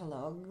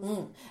catalogues.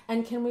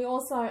 And can we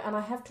also, and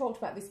I have talked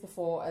about this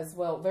before as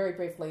well, very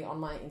briefly on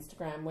my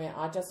Instagram, where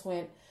I just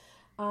went,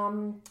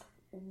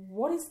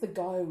 what is the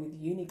go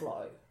with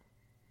Uniqlo?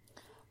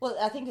 Well,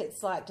 I think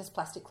it's like just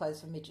plastic clothes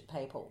for midget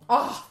people.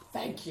 Oh,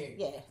 thank you.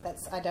 Yeah,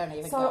 I don't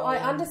even So go I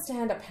in.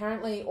 understand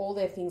apparently all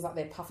their things like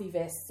their puffy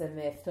vests and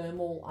their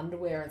thermal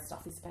underwear and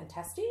stuff is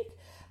fantastic.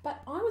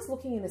 But I was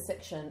looking in a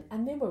section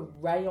and there were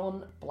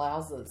rayon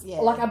blouses.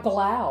 Yeah. Like a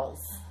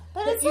blouse.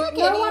 But it's like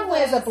no one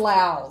wears a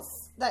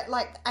blouse.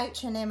 Like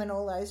H&M and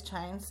all those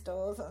chain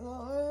stores.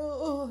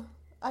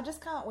 I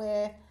just can't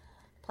wear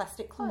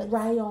plastic clothes.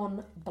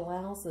 Rayon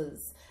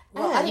blouses.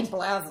 Well, I think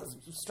blouses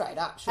straight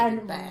up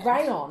should be banned.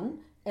 Rayon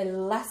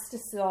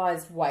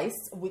elasticized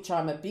waist, which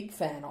I'm a big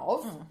fan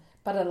of,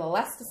 but an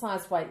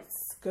elasticized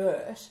waist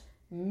skirt,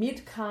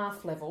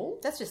 mid-calf level.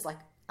 That's just like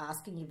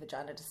asking your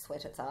vagina to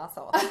sweat its ass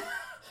off.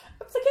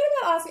 Forget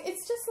about asking.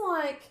 It's just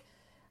like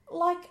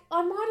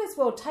I might as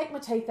well take my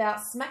teeth out,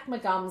 smack my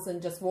gums,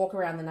 and just walk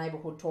around the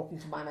neighbourhood talking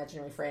to my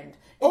imaginary friend.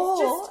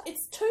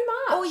 It's too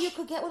much. Or you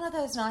could get one of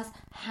those nice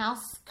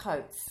house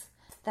coats.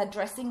 They're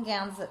dressing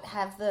gowns that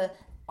have the...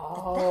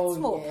 that's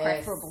more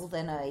preferable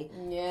than a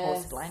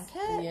horse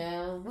blanket.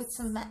 Yeah. With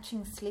some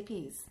matching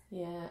slippies.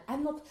 Yeah.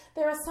 And look,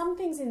 there are some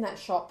things in that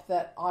shop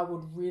that I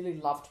would really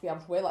love to be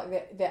able to wear.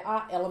 Like there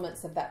are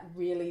elements of that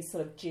really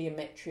sort of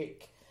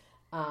geometric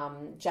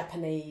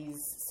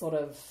Japanese sort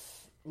of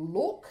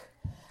look.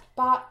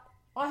 But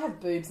I have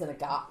boobs and a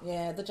gut.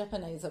 Yeah, the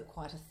Japanese are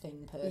quite a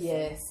thin person.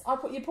 Yes.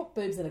 You put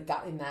boobs and a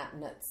gut in that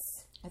and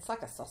it's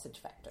like a sausage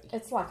factory.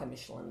 It's like a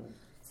Michelin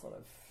sort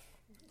of...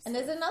 And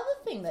there's another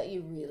thing that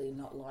you're really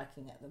not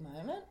liking at the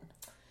moment.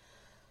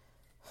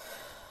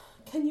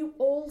 Can you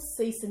all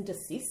cease and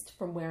desist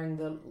from wearing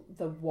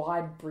the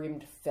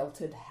wide-brimmed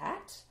felted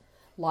hat?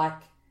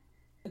 Like,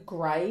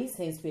 grey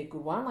seems to be a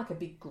good one, like a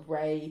big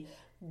grey,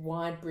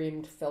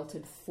 wide-brimmed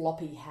felted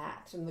floppy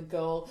hat. And the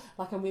girl,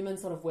 like, and women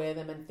sort of wear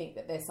them and think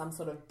that they're some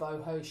sort of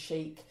boho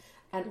chic.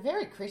 And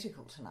very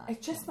critical tonight.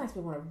 It just makes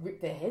me want to rip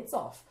their heads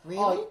off. Really?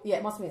 Oh, yeah,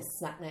 it must be a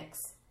snap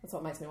necks. That's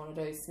what makes me want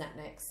to do, snap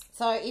necks.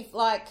 So if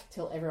like...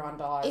 Till everyone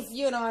dies. If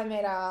you and I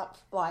met up,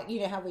 like, you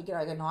know how we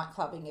go to night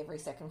clubbing every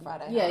second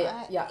Friday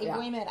night? If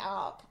we met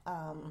up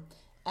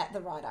at the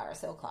Ride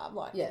RSL Club,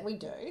 like we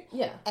do,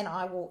 and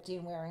I walked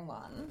in wearing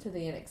one... To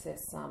the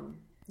NXS,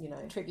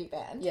 tribute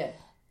band. Yeah.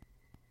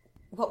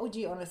 What would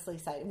you honestly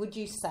say? Would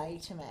you say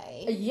to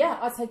me? Yeah,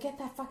 I'd say, get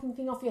that fucking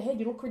thing off your head.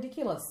 You look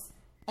ridiculous.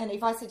 And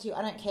if I said to you,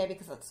 I don't care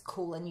because it's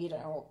cool and you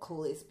don't know what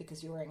cool is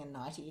because you're wearing a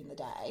nightie in the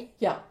day.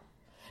 Yeah.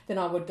 Then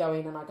I would go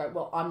in and I go,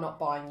 well, I'm not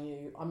buying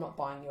you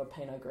a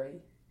Pinot Gris.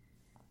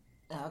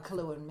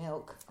 Kahlua and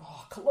milk.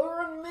 Oh,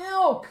 Kahlua and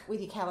milk. With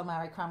your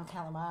calamari, crumb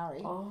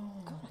calamari. Oh.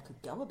 God, I could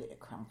go a bit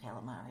of crumb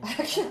calamari.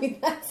 Actually,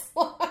 that's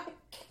like,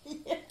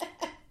 yeah.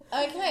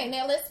 Okay,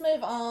 now let's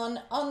move on.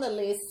 On the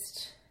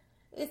list,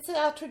 it's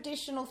our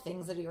traditional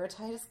things that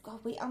irritate us.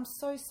 God, I'm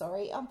so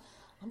sorry. I'm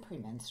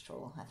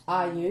premenstrual. I think.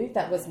 Are you?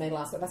 That was me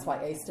last week. That's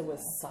why Easter was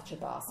such a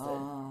bastard.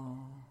 Oh,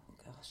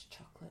 gosh,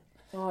 chocolate.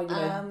 Oh, you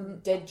know,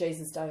 Dead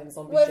Jesus Day and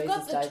Zombie We've Jesus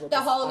got Day were the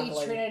just Holy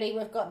ugly. Trinity.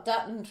 We've got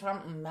Dutton,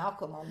 Trump and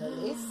Malcolm on the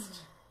list.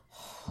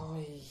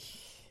 Oy.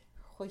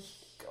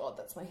 God,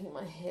 that's making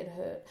my head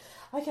hurt.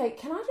 Okay,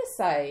 can I just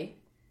say,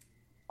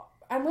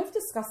 and we've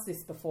discussed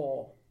this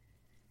before,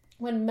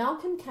 when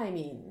Malcolm came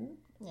in,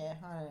 Yeah,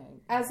 I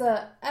don't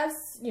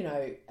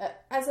know.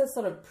 as a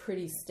sort of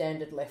pretty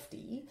standard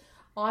lefty,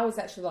 I was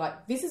actually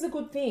like, this is a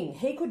good thing.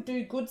 He could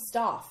do good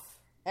stuff,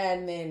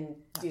 and then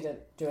didn't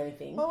do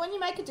anything. Well, when you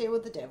make a deal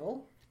with the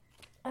devil.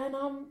 And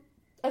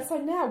so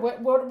now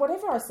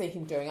whatever I see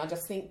him doing, I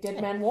just think dead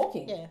man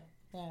walking. Yeah,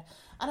 yeah.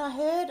 And I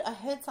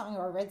heard something,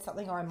 or I read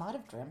something, or I might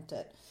have dreamt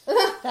it.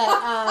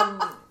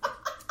 That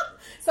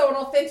So an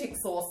authentic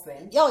source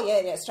then. oh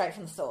yeah, straight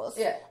from the source.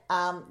 Yeah.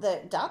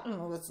 That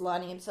Dutton was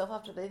lining himself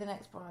up to be the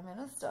next Prime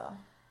Minister.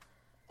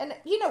 And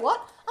you know what?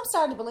 I'm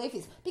starting to believe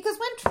this because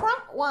when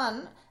Trump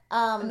won,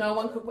 No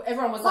one could.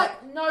 Everyone was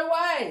like, no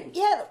way.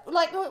 yeah,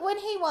 like when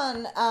he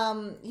won,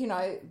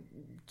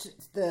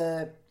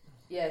 the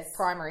Yes.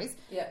 primaries.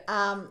 Yeah.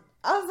 I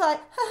was like,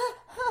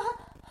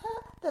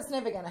 that's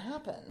never going to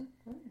happen.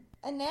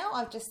 And now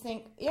I just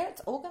think, yeah,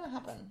 it's all going to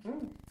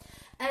happen.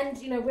 And,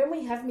 you know, when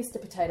we have Mr.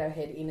 Potato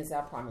Head in as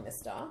our Prime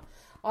Minister,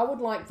 I would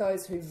like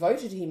those who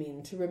voted him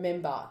in to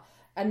remember,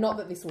 and not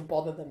that this will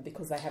bother them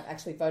because they have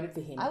actually voted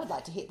for him. I would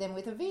like to hit them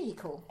with a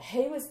vehicle.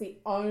 He was the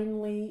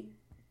only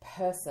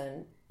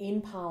person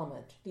in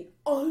Parliament, the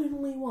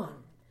only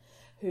one,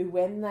 who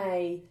when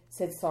they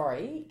said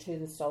sorry to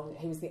the stolen,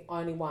 he was the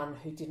only one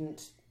who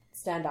didn't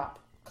stand up,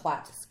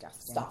 clap,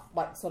 Disgusting. stuff,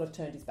 like sort of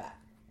turned his back.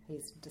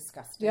 He's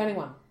disgusting. The only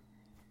one.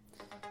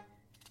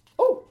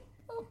 Oh,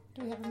 Oh,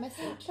 do we have a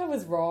message? that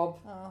was Rob.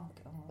 Oh,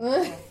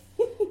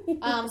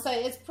 God. So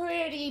it's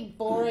pretty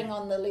boring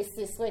on the list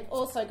this week.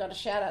 Also got a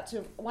shout out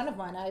to one of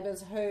my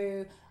neighbours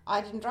who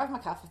I didn't drive my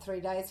car for 3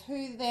 days,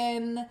 who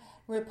then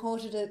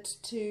reported it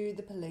to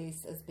the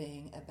police as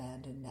being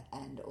abandoned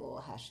and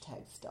or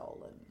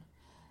 #stolen.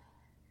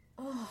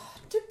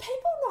 Do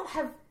people not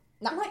have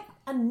like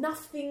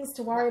enough things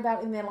to worry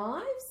about in their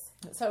lives?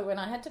 So when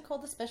I had to call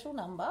the special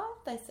number,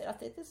 I said,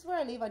 this is where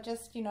I live. I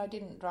just,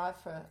 didn't drive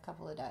for a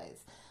couple of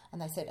days.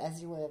 And they said,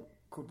 as you were,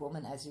 good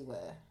woman, as you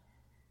were.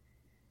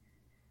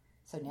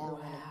 So now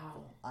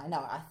Wow. I know,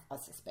 I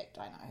suspect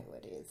I know who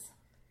it is.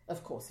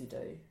 Of course you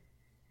do.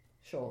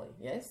 Surely,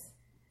 yes?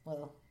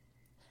 Well,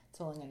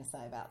 that's all I'm going to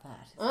say about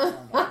that. That's all I'm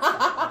going to say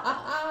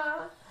about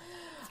that.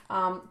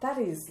 That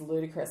is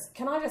ludicrous.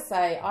 Can I just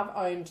say, I've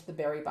owned the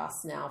Berry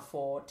Bus now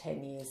for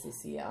 10 years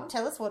this year.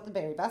 Tell us what the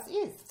Berry Bus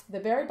is.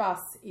 The Berry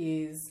Bus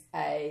is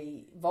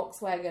a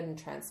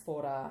Volkswagen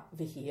Transporter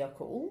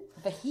vehicle.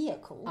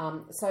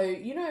 Vehicle? So,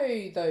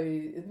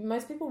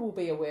 most people will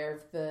be aware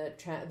of the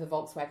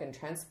Volkswagen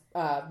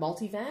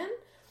multivan,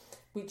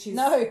 which is...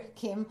 No,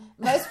 Kim.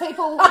 Most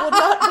people would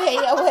not be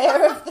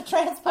aware of the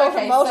Transporter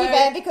Okay,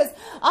 multivan because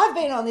I've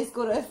been on this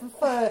good earth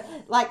for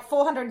like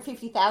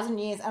 450,000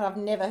 years and I've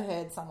never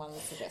heard someone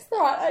suggest that.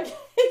 Right, okay.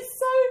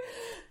 So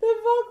the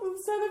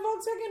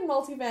Volkswagen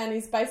multivan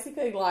is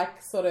basically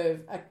like sort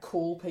of a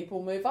cool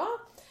people mover.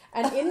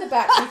 And in the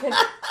back,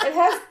 it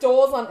has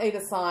doors on either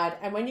side.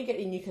 And when you get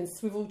in, you can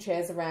swivel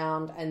chairs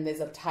around and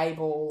there's a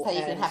table. So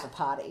you can have a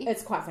party.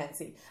 It's quite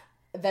fancy.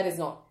 That is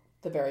not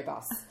the Berry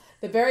Bus.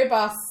 The Berry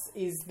Bus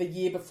is the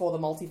year before the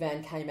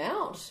multivan came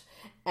out.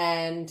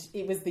 And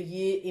it was the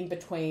year in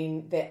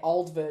between their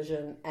old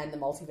version and the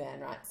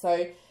multivan, right?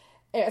 So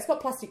yeah, it's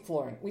got plastic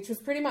flooring, which was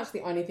pretty much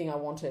the only thing I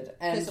wanted.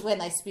 And Because when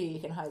they spew, you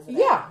can hose it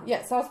out.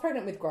 yeah. So I was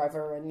pregnant with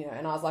Grover, and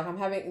and I was like, I'm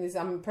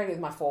pregnant with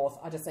my fourth.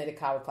 I just need a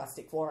car with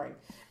plastic flooring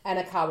and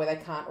a car where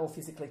they can't all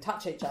physically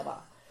touch each other.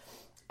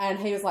 And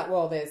he was like,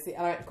 well, and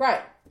I went, great.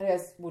 And he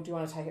goes, well, do you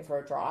want to take it for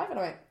a drive? And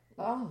I went,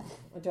 oh,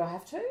 do I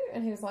have to?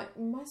 And he was like,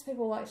 most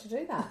people like to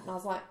do that. And I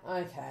was like,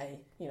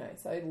 okay,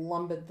 so he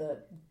lumbered the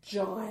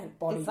giant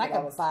body. It's like a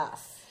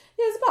bus.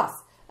 Yeah, it's a bus.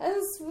 It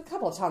was a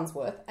couple of tons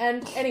worth.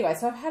 And anyway,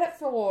 so I've had it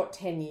for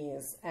 10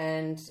 years.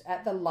 And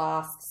at the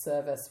last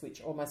service,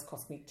 which almost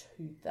cost me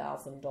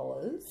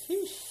 $2,000.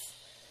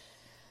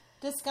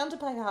 Does Scunter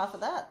pay for half of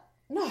that?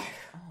 No.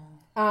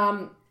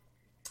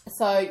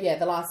 So, yeah,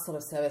 the last sort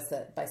of service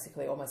that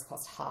basically almost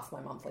cost half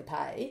my monthly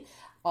pay,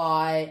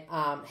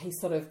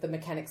 the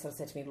mechanic sort of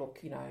said to me, look,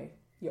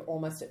 you're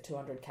almost at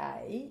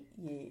 200K.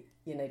 You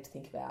need to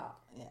think about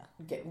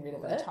getting rid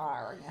of it.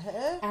 Retiring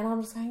her. And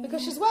I'm just going...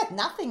 Because she's worth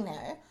nothing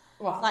now.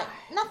 Well, Like,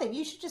 nothing.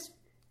 You should just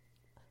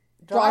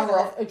drive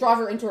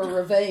her into a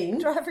ravine.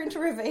 Drive her into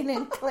a ravine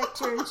and collect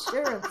your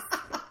insurance.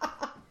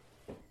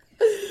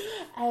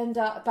 And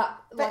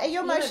but are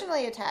you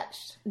emotionally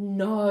attached?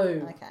 No.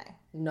 Okay.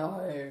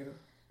 No.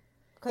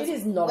 It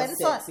is not a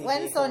sexy when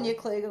vehicle. Sonia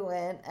Kluger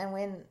went and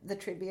when the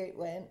tribute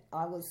went,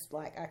 I was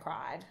like, I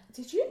cried.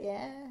 Did you?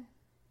 Yeah.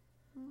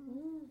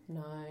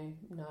 No.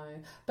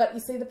 But you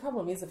see, the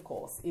problem is, of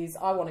course,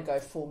 I want to go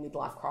full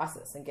midlife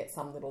crisis and get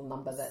some little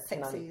number that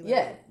can Sexy only...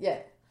 little- Yeah.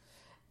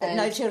 But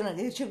no children.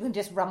 The children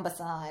just run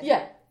beside.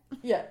 Yeah.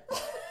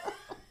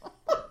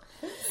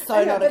 So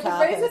Okay, not a but car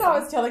the reason person. I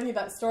was telling you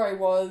that story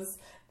was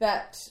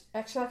that...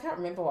 Actually, I can't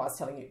remember why I was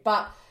telling you,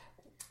 but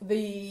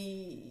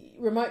the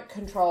remote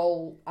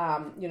control,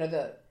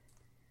 the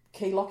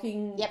key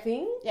locking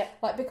thing,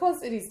 like,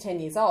 because it is 10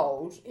 years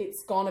old,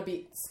 it's gone a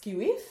bit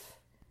skew-if.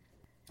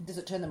 Does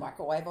it turn the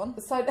microwave on?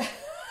 So it probably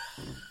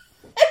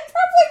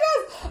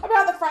does. I'm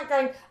out the front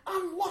going,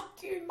 unlock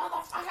you,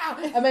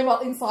 motherfucker. And meanwhile,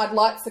 inside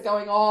lights are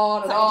going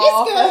on and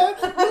off.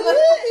 Disco.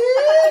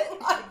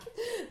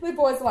 The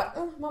boys are like,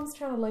 oh, Mum's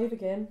trying to leave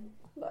again.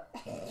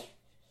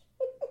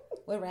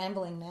 We're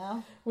rambling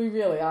now. We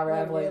really are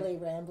rambling. We're really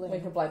rambling. We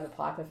can blame the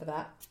Piper for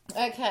that.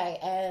 Okay,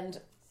 and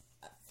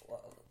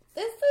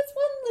there's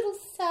one little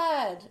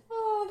sad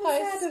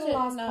post-it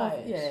last note.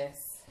 post.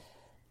 Yes.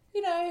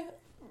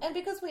 And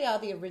because we are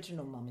the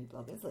original mummy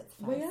bloggers, let's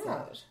face We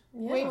are. it.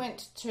 Yeah. We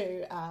went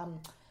to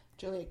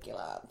Julia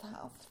Gillard's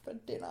house for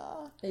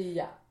dinner.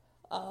 Yeah.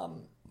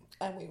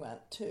 And we went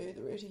to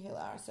the Rooty Hill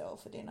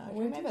RSL for dinner. Do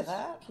We you remember did.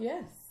 that?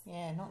 Yes.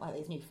 Yeah, not like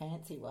these new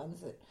fancy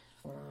ones that,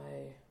 No.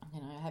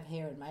 have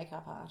hair and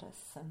makeup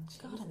artists. And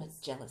God, I'm a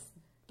jealous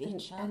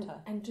bitch, aren't I?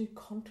 And do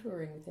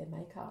contouring with their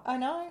makeup. I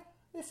know.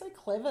 They're so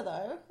clever,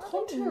 though.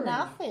 Contouring?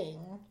 Nothing.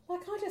 Like,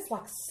 I just,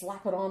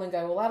 slap it on and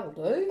go, well, that'll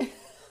do.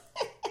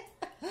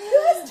 Who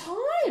has time?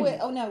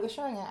 We're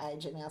showing our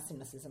age and our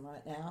cynicism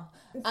right now.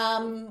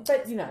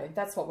 But,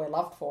 that's what we're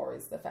loved for,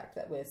 is the fact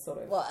that we're sort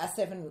of... Well, our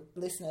 7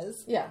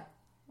 listeners. Yeah.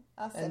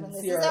 Our 7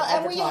 listeners. 0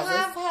 And we advertisers.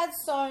 have had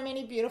so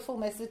many beautiful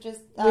messages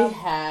We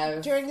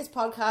have. during this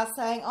podcast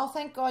saying, oh,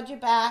 thank God you're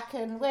back,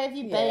 and where have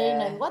you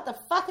been, and what the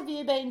fuck have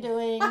you been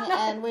doing?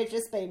 And we've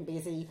just been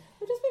busy.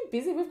 We've just been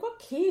busy. We've got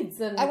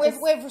kids and We've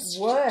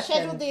work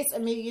scheduled and- this a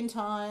million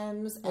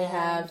times. We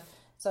have.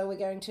 So we're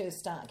going to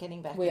start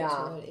getting back We into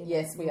are. it in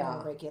Yes, a we more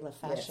are. regular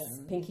fashion. Yes.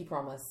 Pinky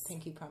promise.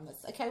 Pinky promise.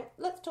 Okay,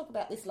 let's talk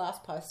about this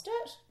last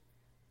post-it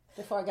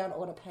before I go and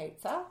order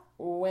pizza.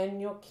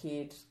 When your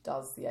kid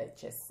does the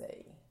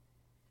HSC.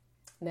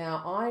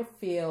 Now, I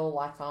feel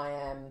like I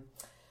am...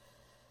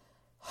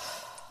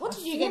 What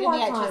did you feel get in the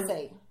like I'm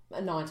HSC?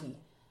 A 90.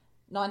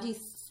 90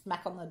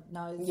 smack on the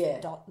nose,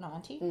 Yeah. dot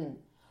 90.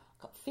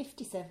 Got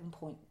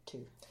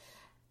 57.2.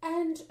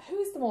 And who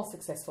is the more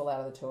successful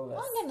out of the two of us?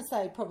 I'm going to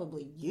say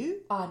probably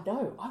you.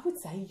 No, I would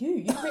say you.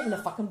 You've written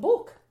a fucking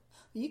book.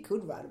 You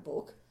could write a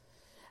book.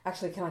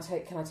 Actually, can I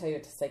tell you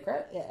a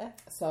secret? Yeah.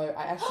 So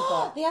I actually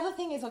got... The other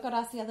thing is I got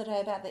asked the other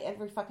day about the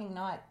Every Fucking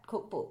Night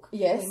cookbook.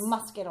 Yes. We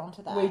must get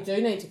onto that. We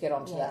do need to get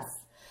onto Yes. that.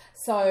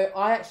 So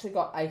I actually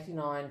got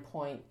 89.05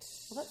 Well,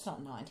 that's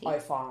not 90. or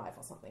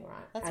something,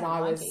 right? That's and not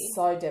I was 90.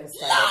 so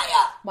devastated.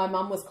 My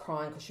mum was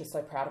crying because she was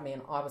so proud of me,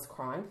 and I was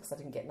crying because I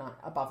didn't get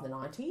above the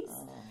 90s.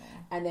 Oh.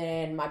 And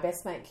then my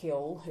best mate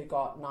Kill, who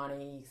got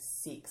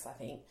 96, I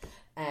think,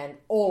 and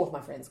all of my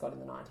friends got in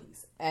the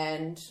 90s.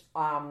 And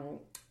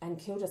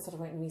Kill just sort of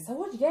went to me, so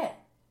what'd you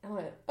get? And I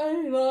went,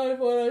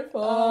 89.05.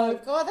 Oh,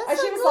 God, that's and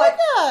so she was good, like,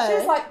 though. she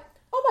was like,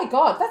 oh my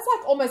God, that's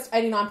like almost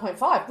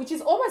 89.5, which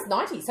is almost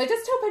 90. So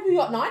just tell people you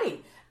got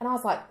 90. And I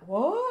was like,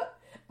 what?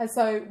 And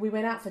so we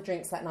went out for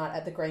drinks that night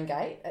at the Green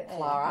Gate at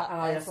Clara, and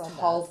I just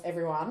told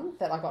everyone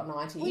that I got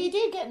 90. Well, you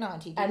did get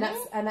 90, didn't you?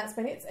 And that's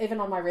been it. It's even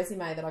on my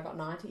resume that I got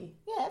 90.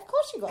 Yeah, of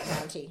course you got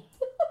 90.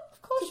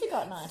 Of course you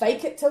got 90.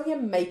 Fake it till you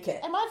make it.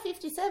 And my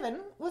 57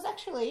 was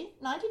actually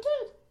 92.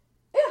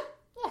 Yeah.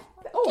 Yeah.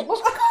 Oh,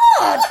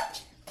 God!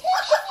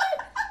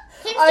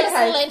 Kim's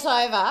just leant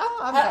over.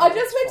 I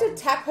just went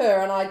to tap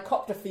her and I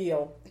copped a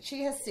feel.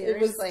 She has It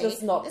was seriously...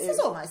 just not... This is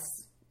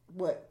almost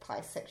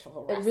workplace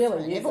sexual harassment.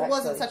 really is, If it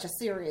wasn't actually. such a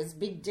serious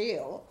big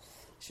deal...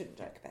 Shouldn't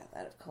joke about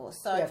that, of course.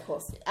 So, Yeah, of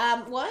course.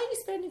 why are you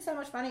spending so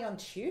much money on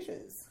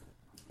tutors?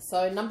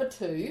 So number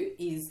 2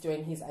 is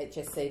doing his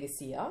HSC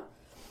this year.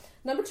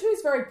 Number 2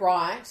 is very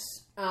bright,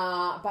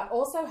 but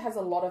also has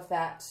a lot of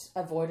that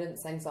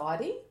avoidance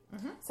anxiety.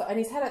 Mm-hmm. So, and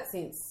he's had it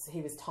since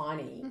he was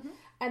tiny. Mm-hmm.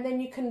 And then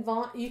you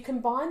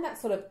combine that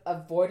sort of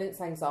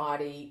avoidance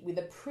anxiety with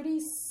a pretty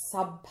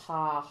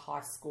subpar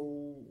high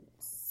school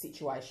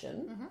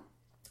situation, mm-hmm.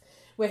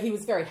 where he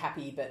was very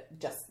happy, but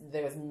just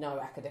there was no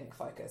academic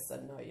focus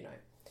and no,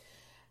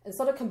 and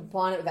sort of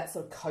combine it with that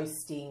sort of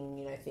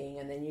coasting, thing.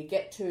 And then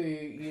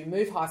you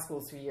move high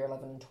schools for year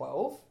 11 and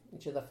 12,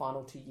 which are the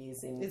final 2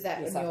 years in Is that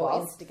New in South your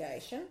Wales.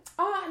 instigation?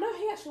 No,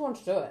 he actually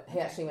wanted to do it. He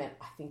actually went,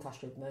 I think I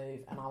should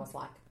move. And I was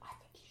like, I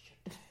think you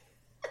should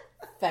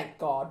too. Thank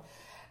God.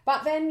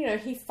 But then,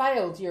 he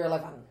failed year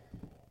 11.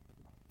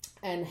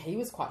 And he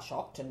was quite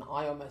shocked and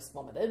I almost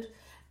vomited.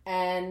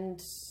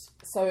 And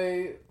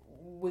so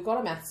we got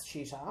a maths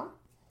tutor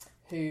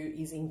who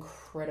is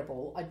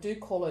incredible. I do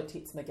call her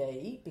Tits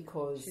McGee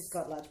because She's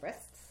got large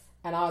breasts.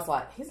 And I was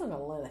like, he's not going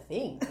to learn a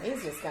thing.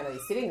 He's just going to be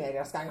sitting there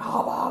just going,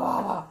 oh, blah,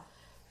 blah, blah.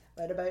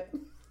 Motorboat.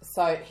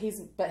 So his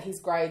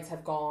grades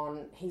have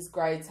gone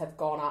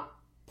up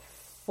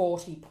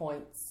 40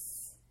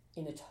 points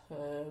in a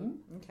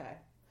term. Okay.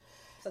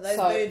 So those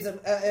boobs are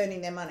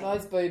earning their money.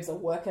 Those boobs are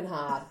working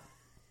hard.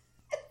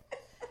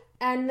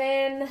 And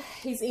then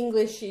his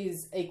English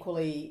is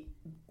equally,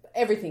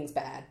 everything's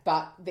bad,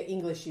 but the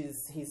English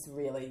he's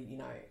really, you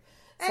know.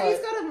 And he's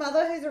got a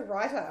mother who's a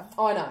writer.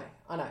 I know.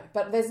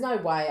 But there's no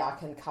way I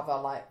can cover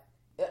like,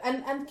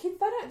 and kids,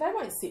 they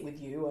won't sit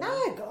with you.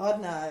 No,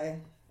 God, no.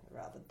 I'd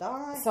rather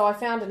die. So I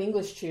found an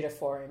English tutor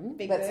for him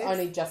that's boobs?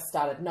 only just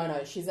started.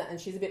 No, she's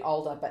a bit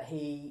older, but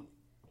he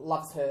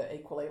loves her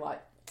equally.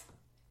 Like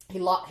he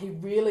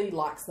really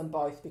likes them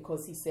both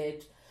because he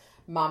said,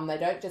 Mum, they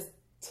don't just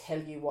tell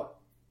you what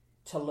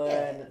to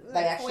learn. Yeah,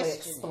 they actually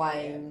question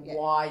explain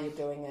why you're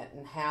doing it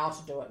and how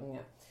to do it. And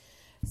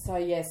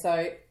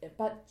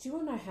but do you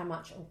want to know how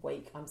much a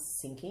week I'm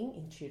sinking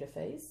in tutor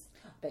fees?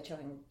 Bet you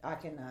I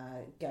can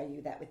go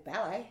you that with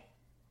ballet.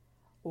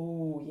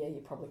 Oh, yeah, you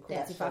probably could.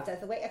 Dancing 5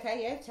 days a week.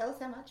 Okay, yeah, tell us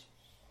how much.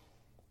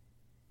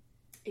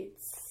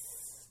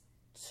 It's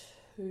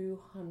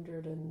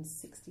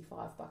 $265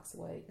 a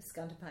week. Is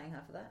Scunter paying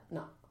half of that?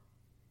 No.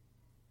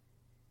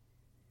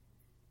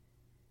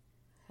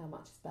 How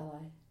much is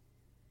ballet?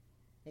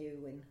 You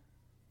win.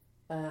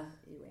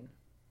 You win.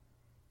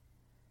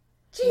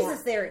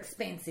 Jesus, they're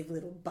expensive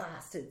little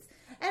bastards.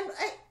 And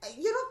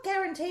you're not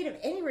guaranteed of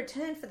any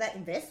return for that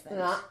investment.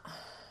 No.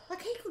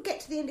 Like, he could get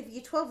to the end of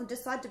year 12 and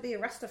decide to be a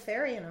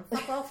Rastafarian and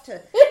fuck off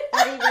to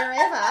bloody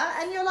wherever.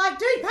 And you're like,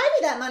 dude, pay me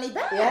that money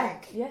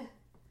back. Yeah.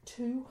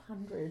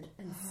 $265.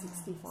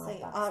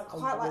 See, I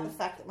quite like the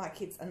fact that my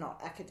kids are not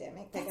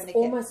academic. They're That's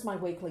almost my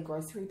weekly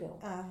grocery bill.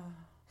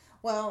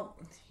 Well,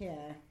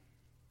 yeah.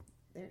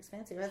 They're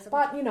expensive.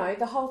 But, you know,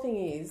 the whole thing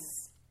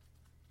is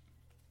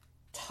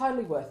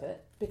totally worth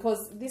it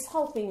because this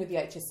whole thing with the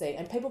HSC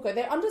and people go,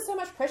 they're under so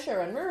much pressure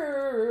and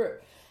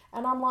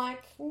I'm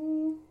like,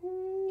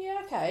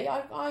 yeah, okay,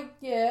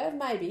 yeah,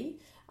 maybe.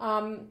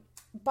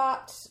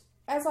 But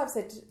as I've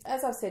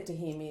said to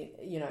him,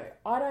 you know,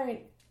 I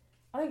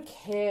don't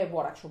care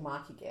what actual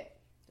mark you get.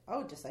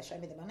 Oh, just say, show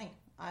me the money.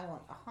 I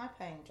want a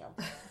high-paying job.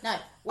 No,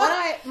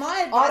 my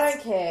advice... I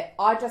don't care.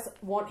 I just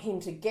want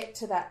him to get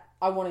to that.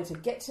 I want him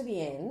to get to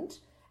the end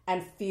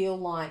and feel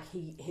like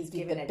he's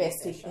given the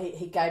best.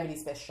 He gave it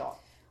his best shot.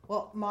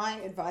 Well, my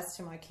advice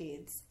to my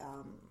kids,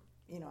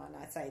 you know, and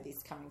I say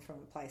this coming from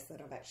a place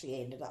that I've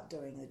actually ended up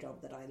doing the job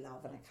that I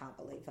love, and I can't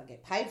believe I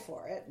get paid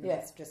for it. And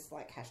it's just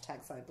like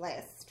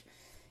 #so-blessed.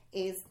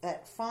 Is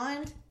that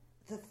find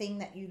the thing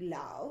that you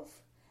love,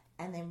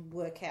 and then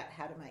work out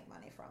how to make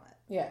money from it.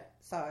 Yeah.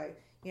 So,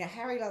 you know,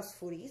 Harry loves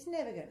footy. He's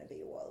never going to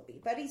be a wallaby,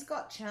 but he's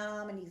got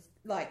charm and he's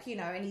like, you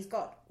know, and he's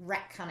got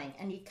rat cunning,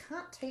 and you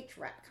can't teach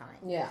rat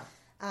cunning. Yeah.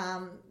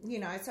 You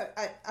know, so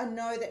I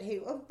know that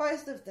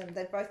both of them,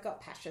 they've both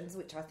got passions,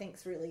 which I think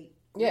is really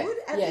good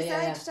at this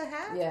age to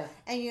have. Yeah.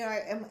 And, you know,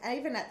 and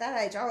even at that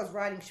age, I was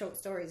writing short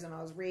stories and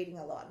I was reading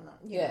a lot, and,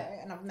 you know,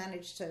 and I've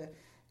managed to,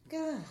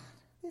 God,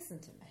 listen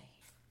to me,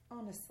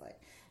 honestly.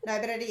 No,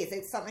 but it is.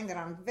 It's something that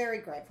I'm very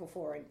grateful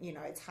for, and, you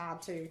know, it's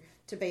hard to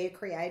be a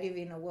creative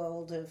in a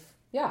world of,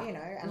 you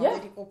know,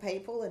 analytical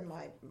people, and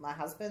my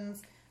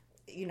husband's,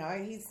 you know,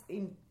 he's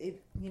a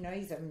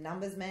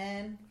numbers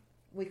man.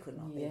 We could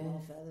not be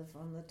more further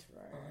from the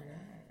truth.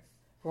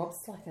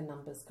 Rob's like a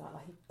numbers guy.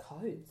 Like, he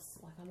codes.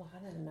 Like, I'm like, I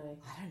don't know.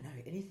 I don't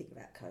know anything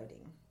about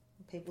coding.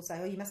 People say,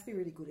 oh, you must be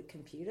really good at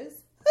computers.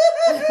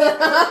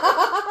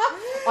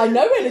 I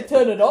know where to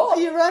turn it on.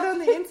 You're right on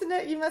the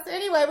internet. You must.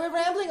 Anyway, we're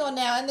rambling on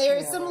now, and there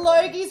is some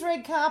Logie's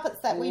red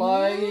carpets that we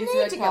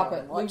need to go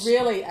and watch. We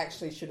really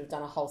actually should have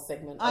done a whole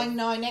segment. I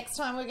know. Next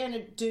time we're going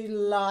to do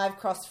live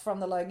cross from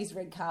the Logie's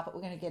red carpet.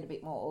 We're going to get a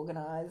bit more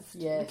organised.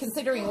 Yes.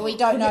 Considering we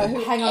don't know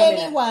who Hang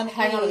on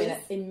a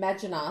minute.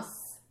 Imagine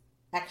us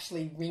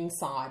actually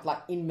ringside,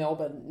 like in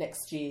Melbourne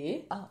next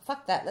year. Oh,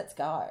 fuck that. Let's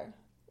go.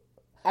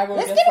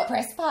 Let's get a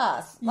press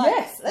pass.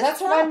 Yes,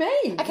 that's what I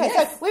mean. Okay,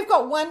 so we've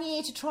got 1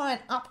 year to try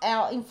and up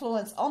our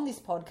influence on this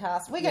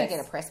podcast. We're going to get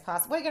a press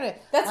pass. We're going to.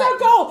 That's our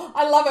goal.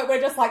 I love it. We're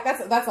just like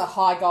that's a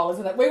high goal,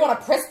 isn't it? We want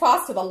a press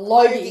pass to the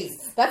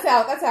Logies. That's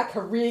our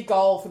career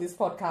goal for this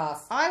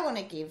podcast. I want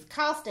to give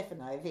Carl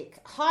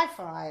Stefanovic high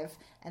five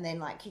and then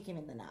like kick him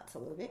in the nuts a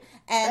little bit,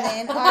 and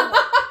then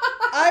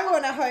I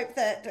want to hope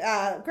that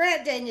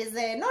Grant Denye's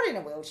there, not in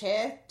a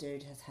wheelchair.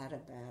 Dude has had a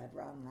bad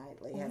run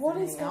lately. What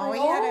is going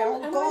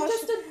on? And I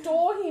just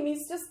adore him.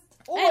 He's just.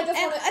 I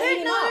just want to I eat don't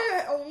him know.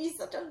 up. Oh, he's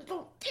such a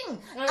little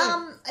thing.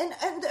 And who's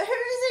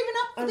even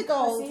up for the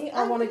goals? Chrissy,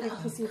 I want to give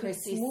Chrissy a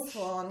Chrissy smoosh.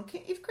 Swan.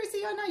 If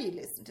Chrissy, I know you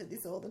listen to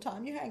this all the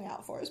time. You hang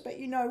out for us, but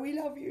you know we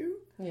love you.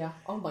 Yeah.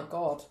 Oh my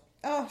God.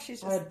 Oh, she's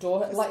just. I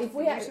adore her. Like if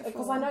we actually,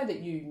 beautiful. because I know that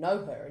you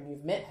know her and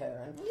you've met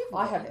her, and You've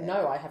I met have her.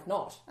 no, I have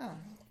not. Oh.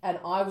 And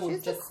I would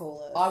She's the just,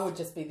 coolest. I would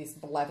just be this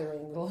blathering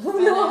I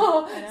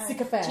know.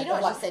 sycophant. Do you know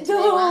what like, she said to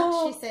me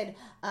once? She said,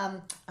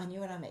 I knew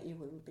when I met you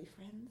we would be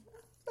friends.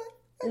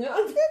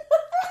 Oh,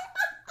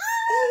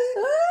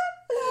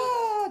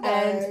 no.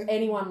 And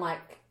anyone like,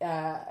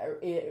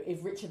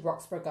 if Richard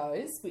Roxburgh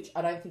goes, which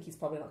I don't think he's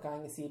probably not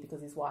going this year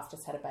because his wife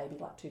just had a baby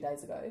like 2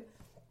 days ago.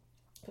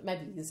 But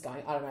maybe he is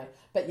going, I don't know.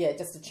 But yeah,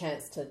 just a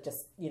chance to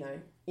just,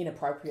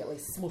 inappropriately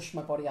smush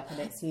my body up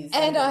against his.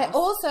 And I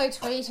also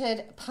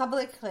tweeted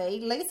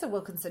publicly Lisa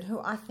Wilkinson, who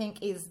I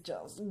think is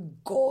just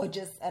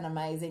gorgeous and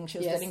amazing. She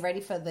was getting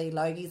ready for the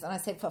Logies. And I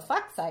said, for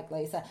fuck's sake,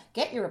 Lisa,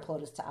 get your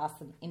reporters to ask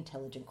them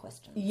intelligent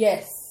questions.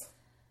 Yes.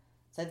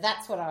 So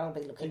that's what I will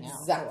be looking out for.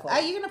 Exactly.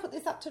 Are you going to put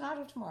this up tonight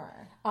or tomorrow?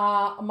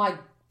 My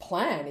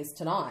plan is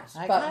tonight.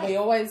 Okay. But we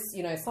always,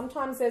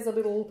 sometimes there's a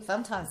little...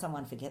 Sometimes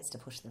someone forgets to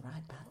push the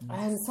right button.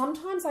 And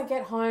sometimes I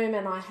get home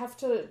and I have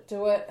to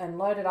do it and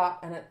load it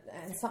up and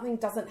something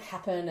doesn't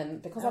happen.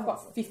 And because I've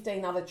got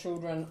 15 other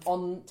children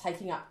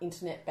taking up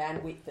internet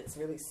bandwidth that's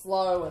really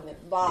slow and then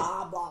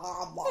blah,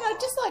 blah, blah. And I'd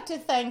just like to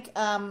thank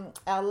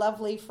our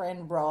lovely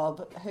friend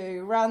Rob,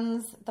 who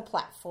runs the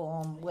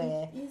platform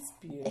where... He's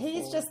beautiful.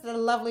 He's just the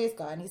loveliest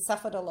guy, and he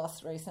suffered a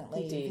loss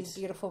recently. He did. His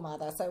beautiful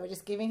mother. So we're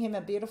just giving him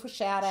a beautiful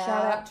shout out.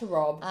 Shout out to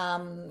Rob.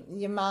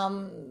 Your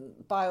mum,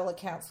 by all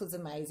accounts, was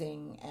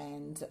amazing,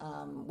 and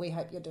we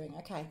hope you're doing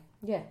okay.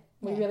 Yeah,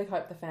 we really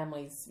hope the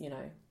family's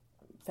doing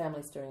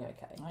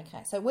okay.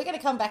 Okay, so we're going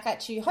to come back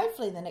at you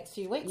hopefully in the next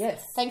few weeks.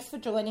 Yes. Thanks for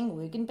joining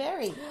Woog and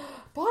Berry.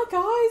 Bye,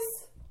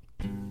 guys.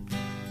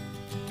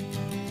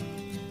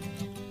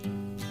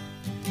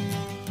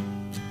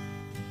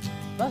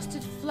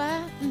 Busted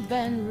flat in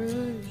Baton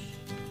Rouge,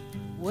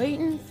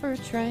 waiting for a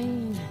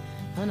train,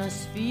 and I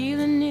was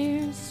feeling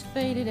near as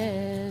faded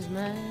as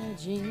my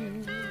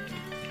jeans.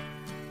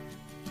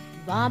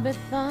 Bobby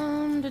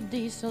thumbed a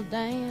diesel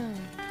down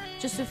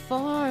just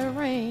before it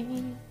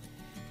rained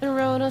and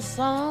rode us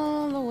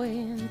all the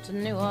way to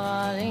New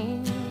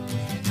Orleans.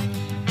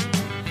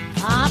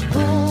 I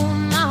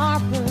pulled my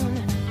harpoon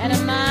out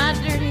of my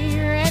dirty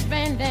red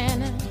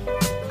bandana.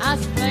 I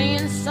was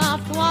playing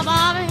soft while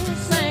Bobby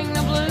sang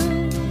the blues.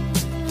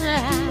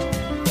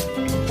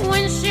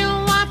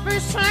 Windshield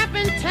wipers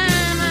slapping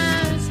time,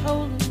 I was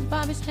holding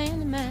Bobby's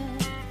hand in mine.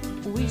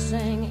 We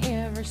sang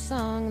every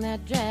song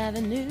that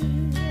Javi knew.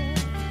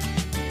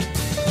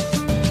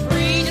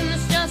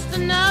 Freedom's just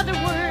another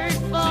word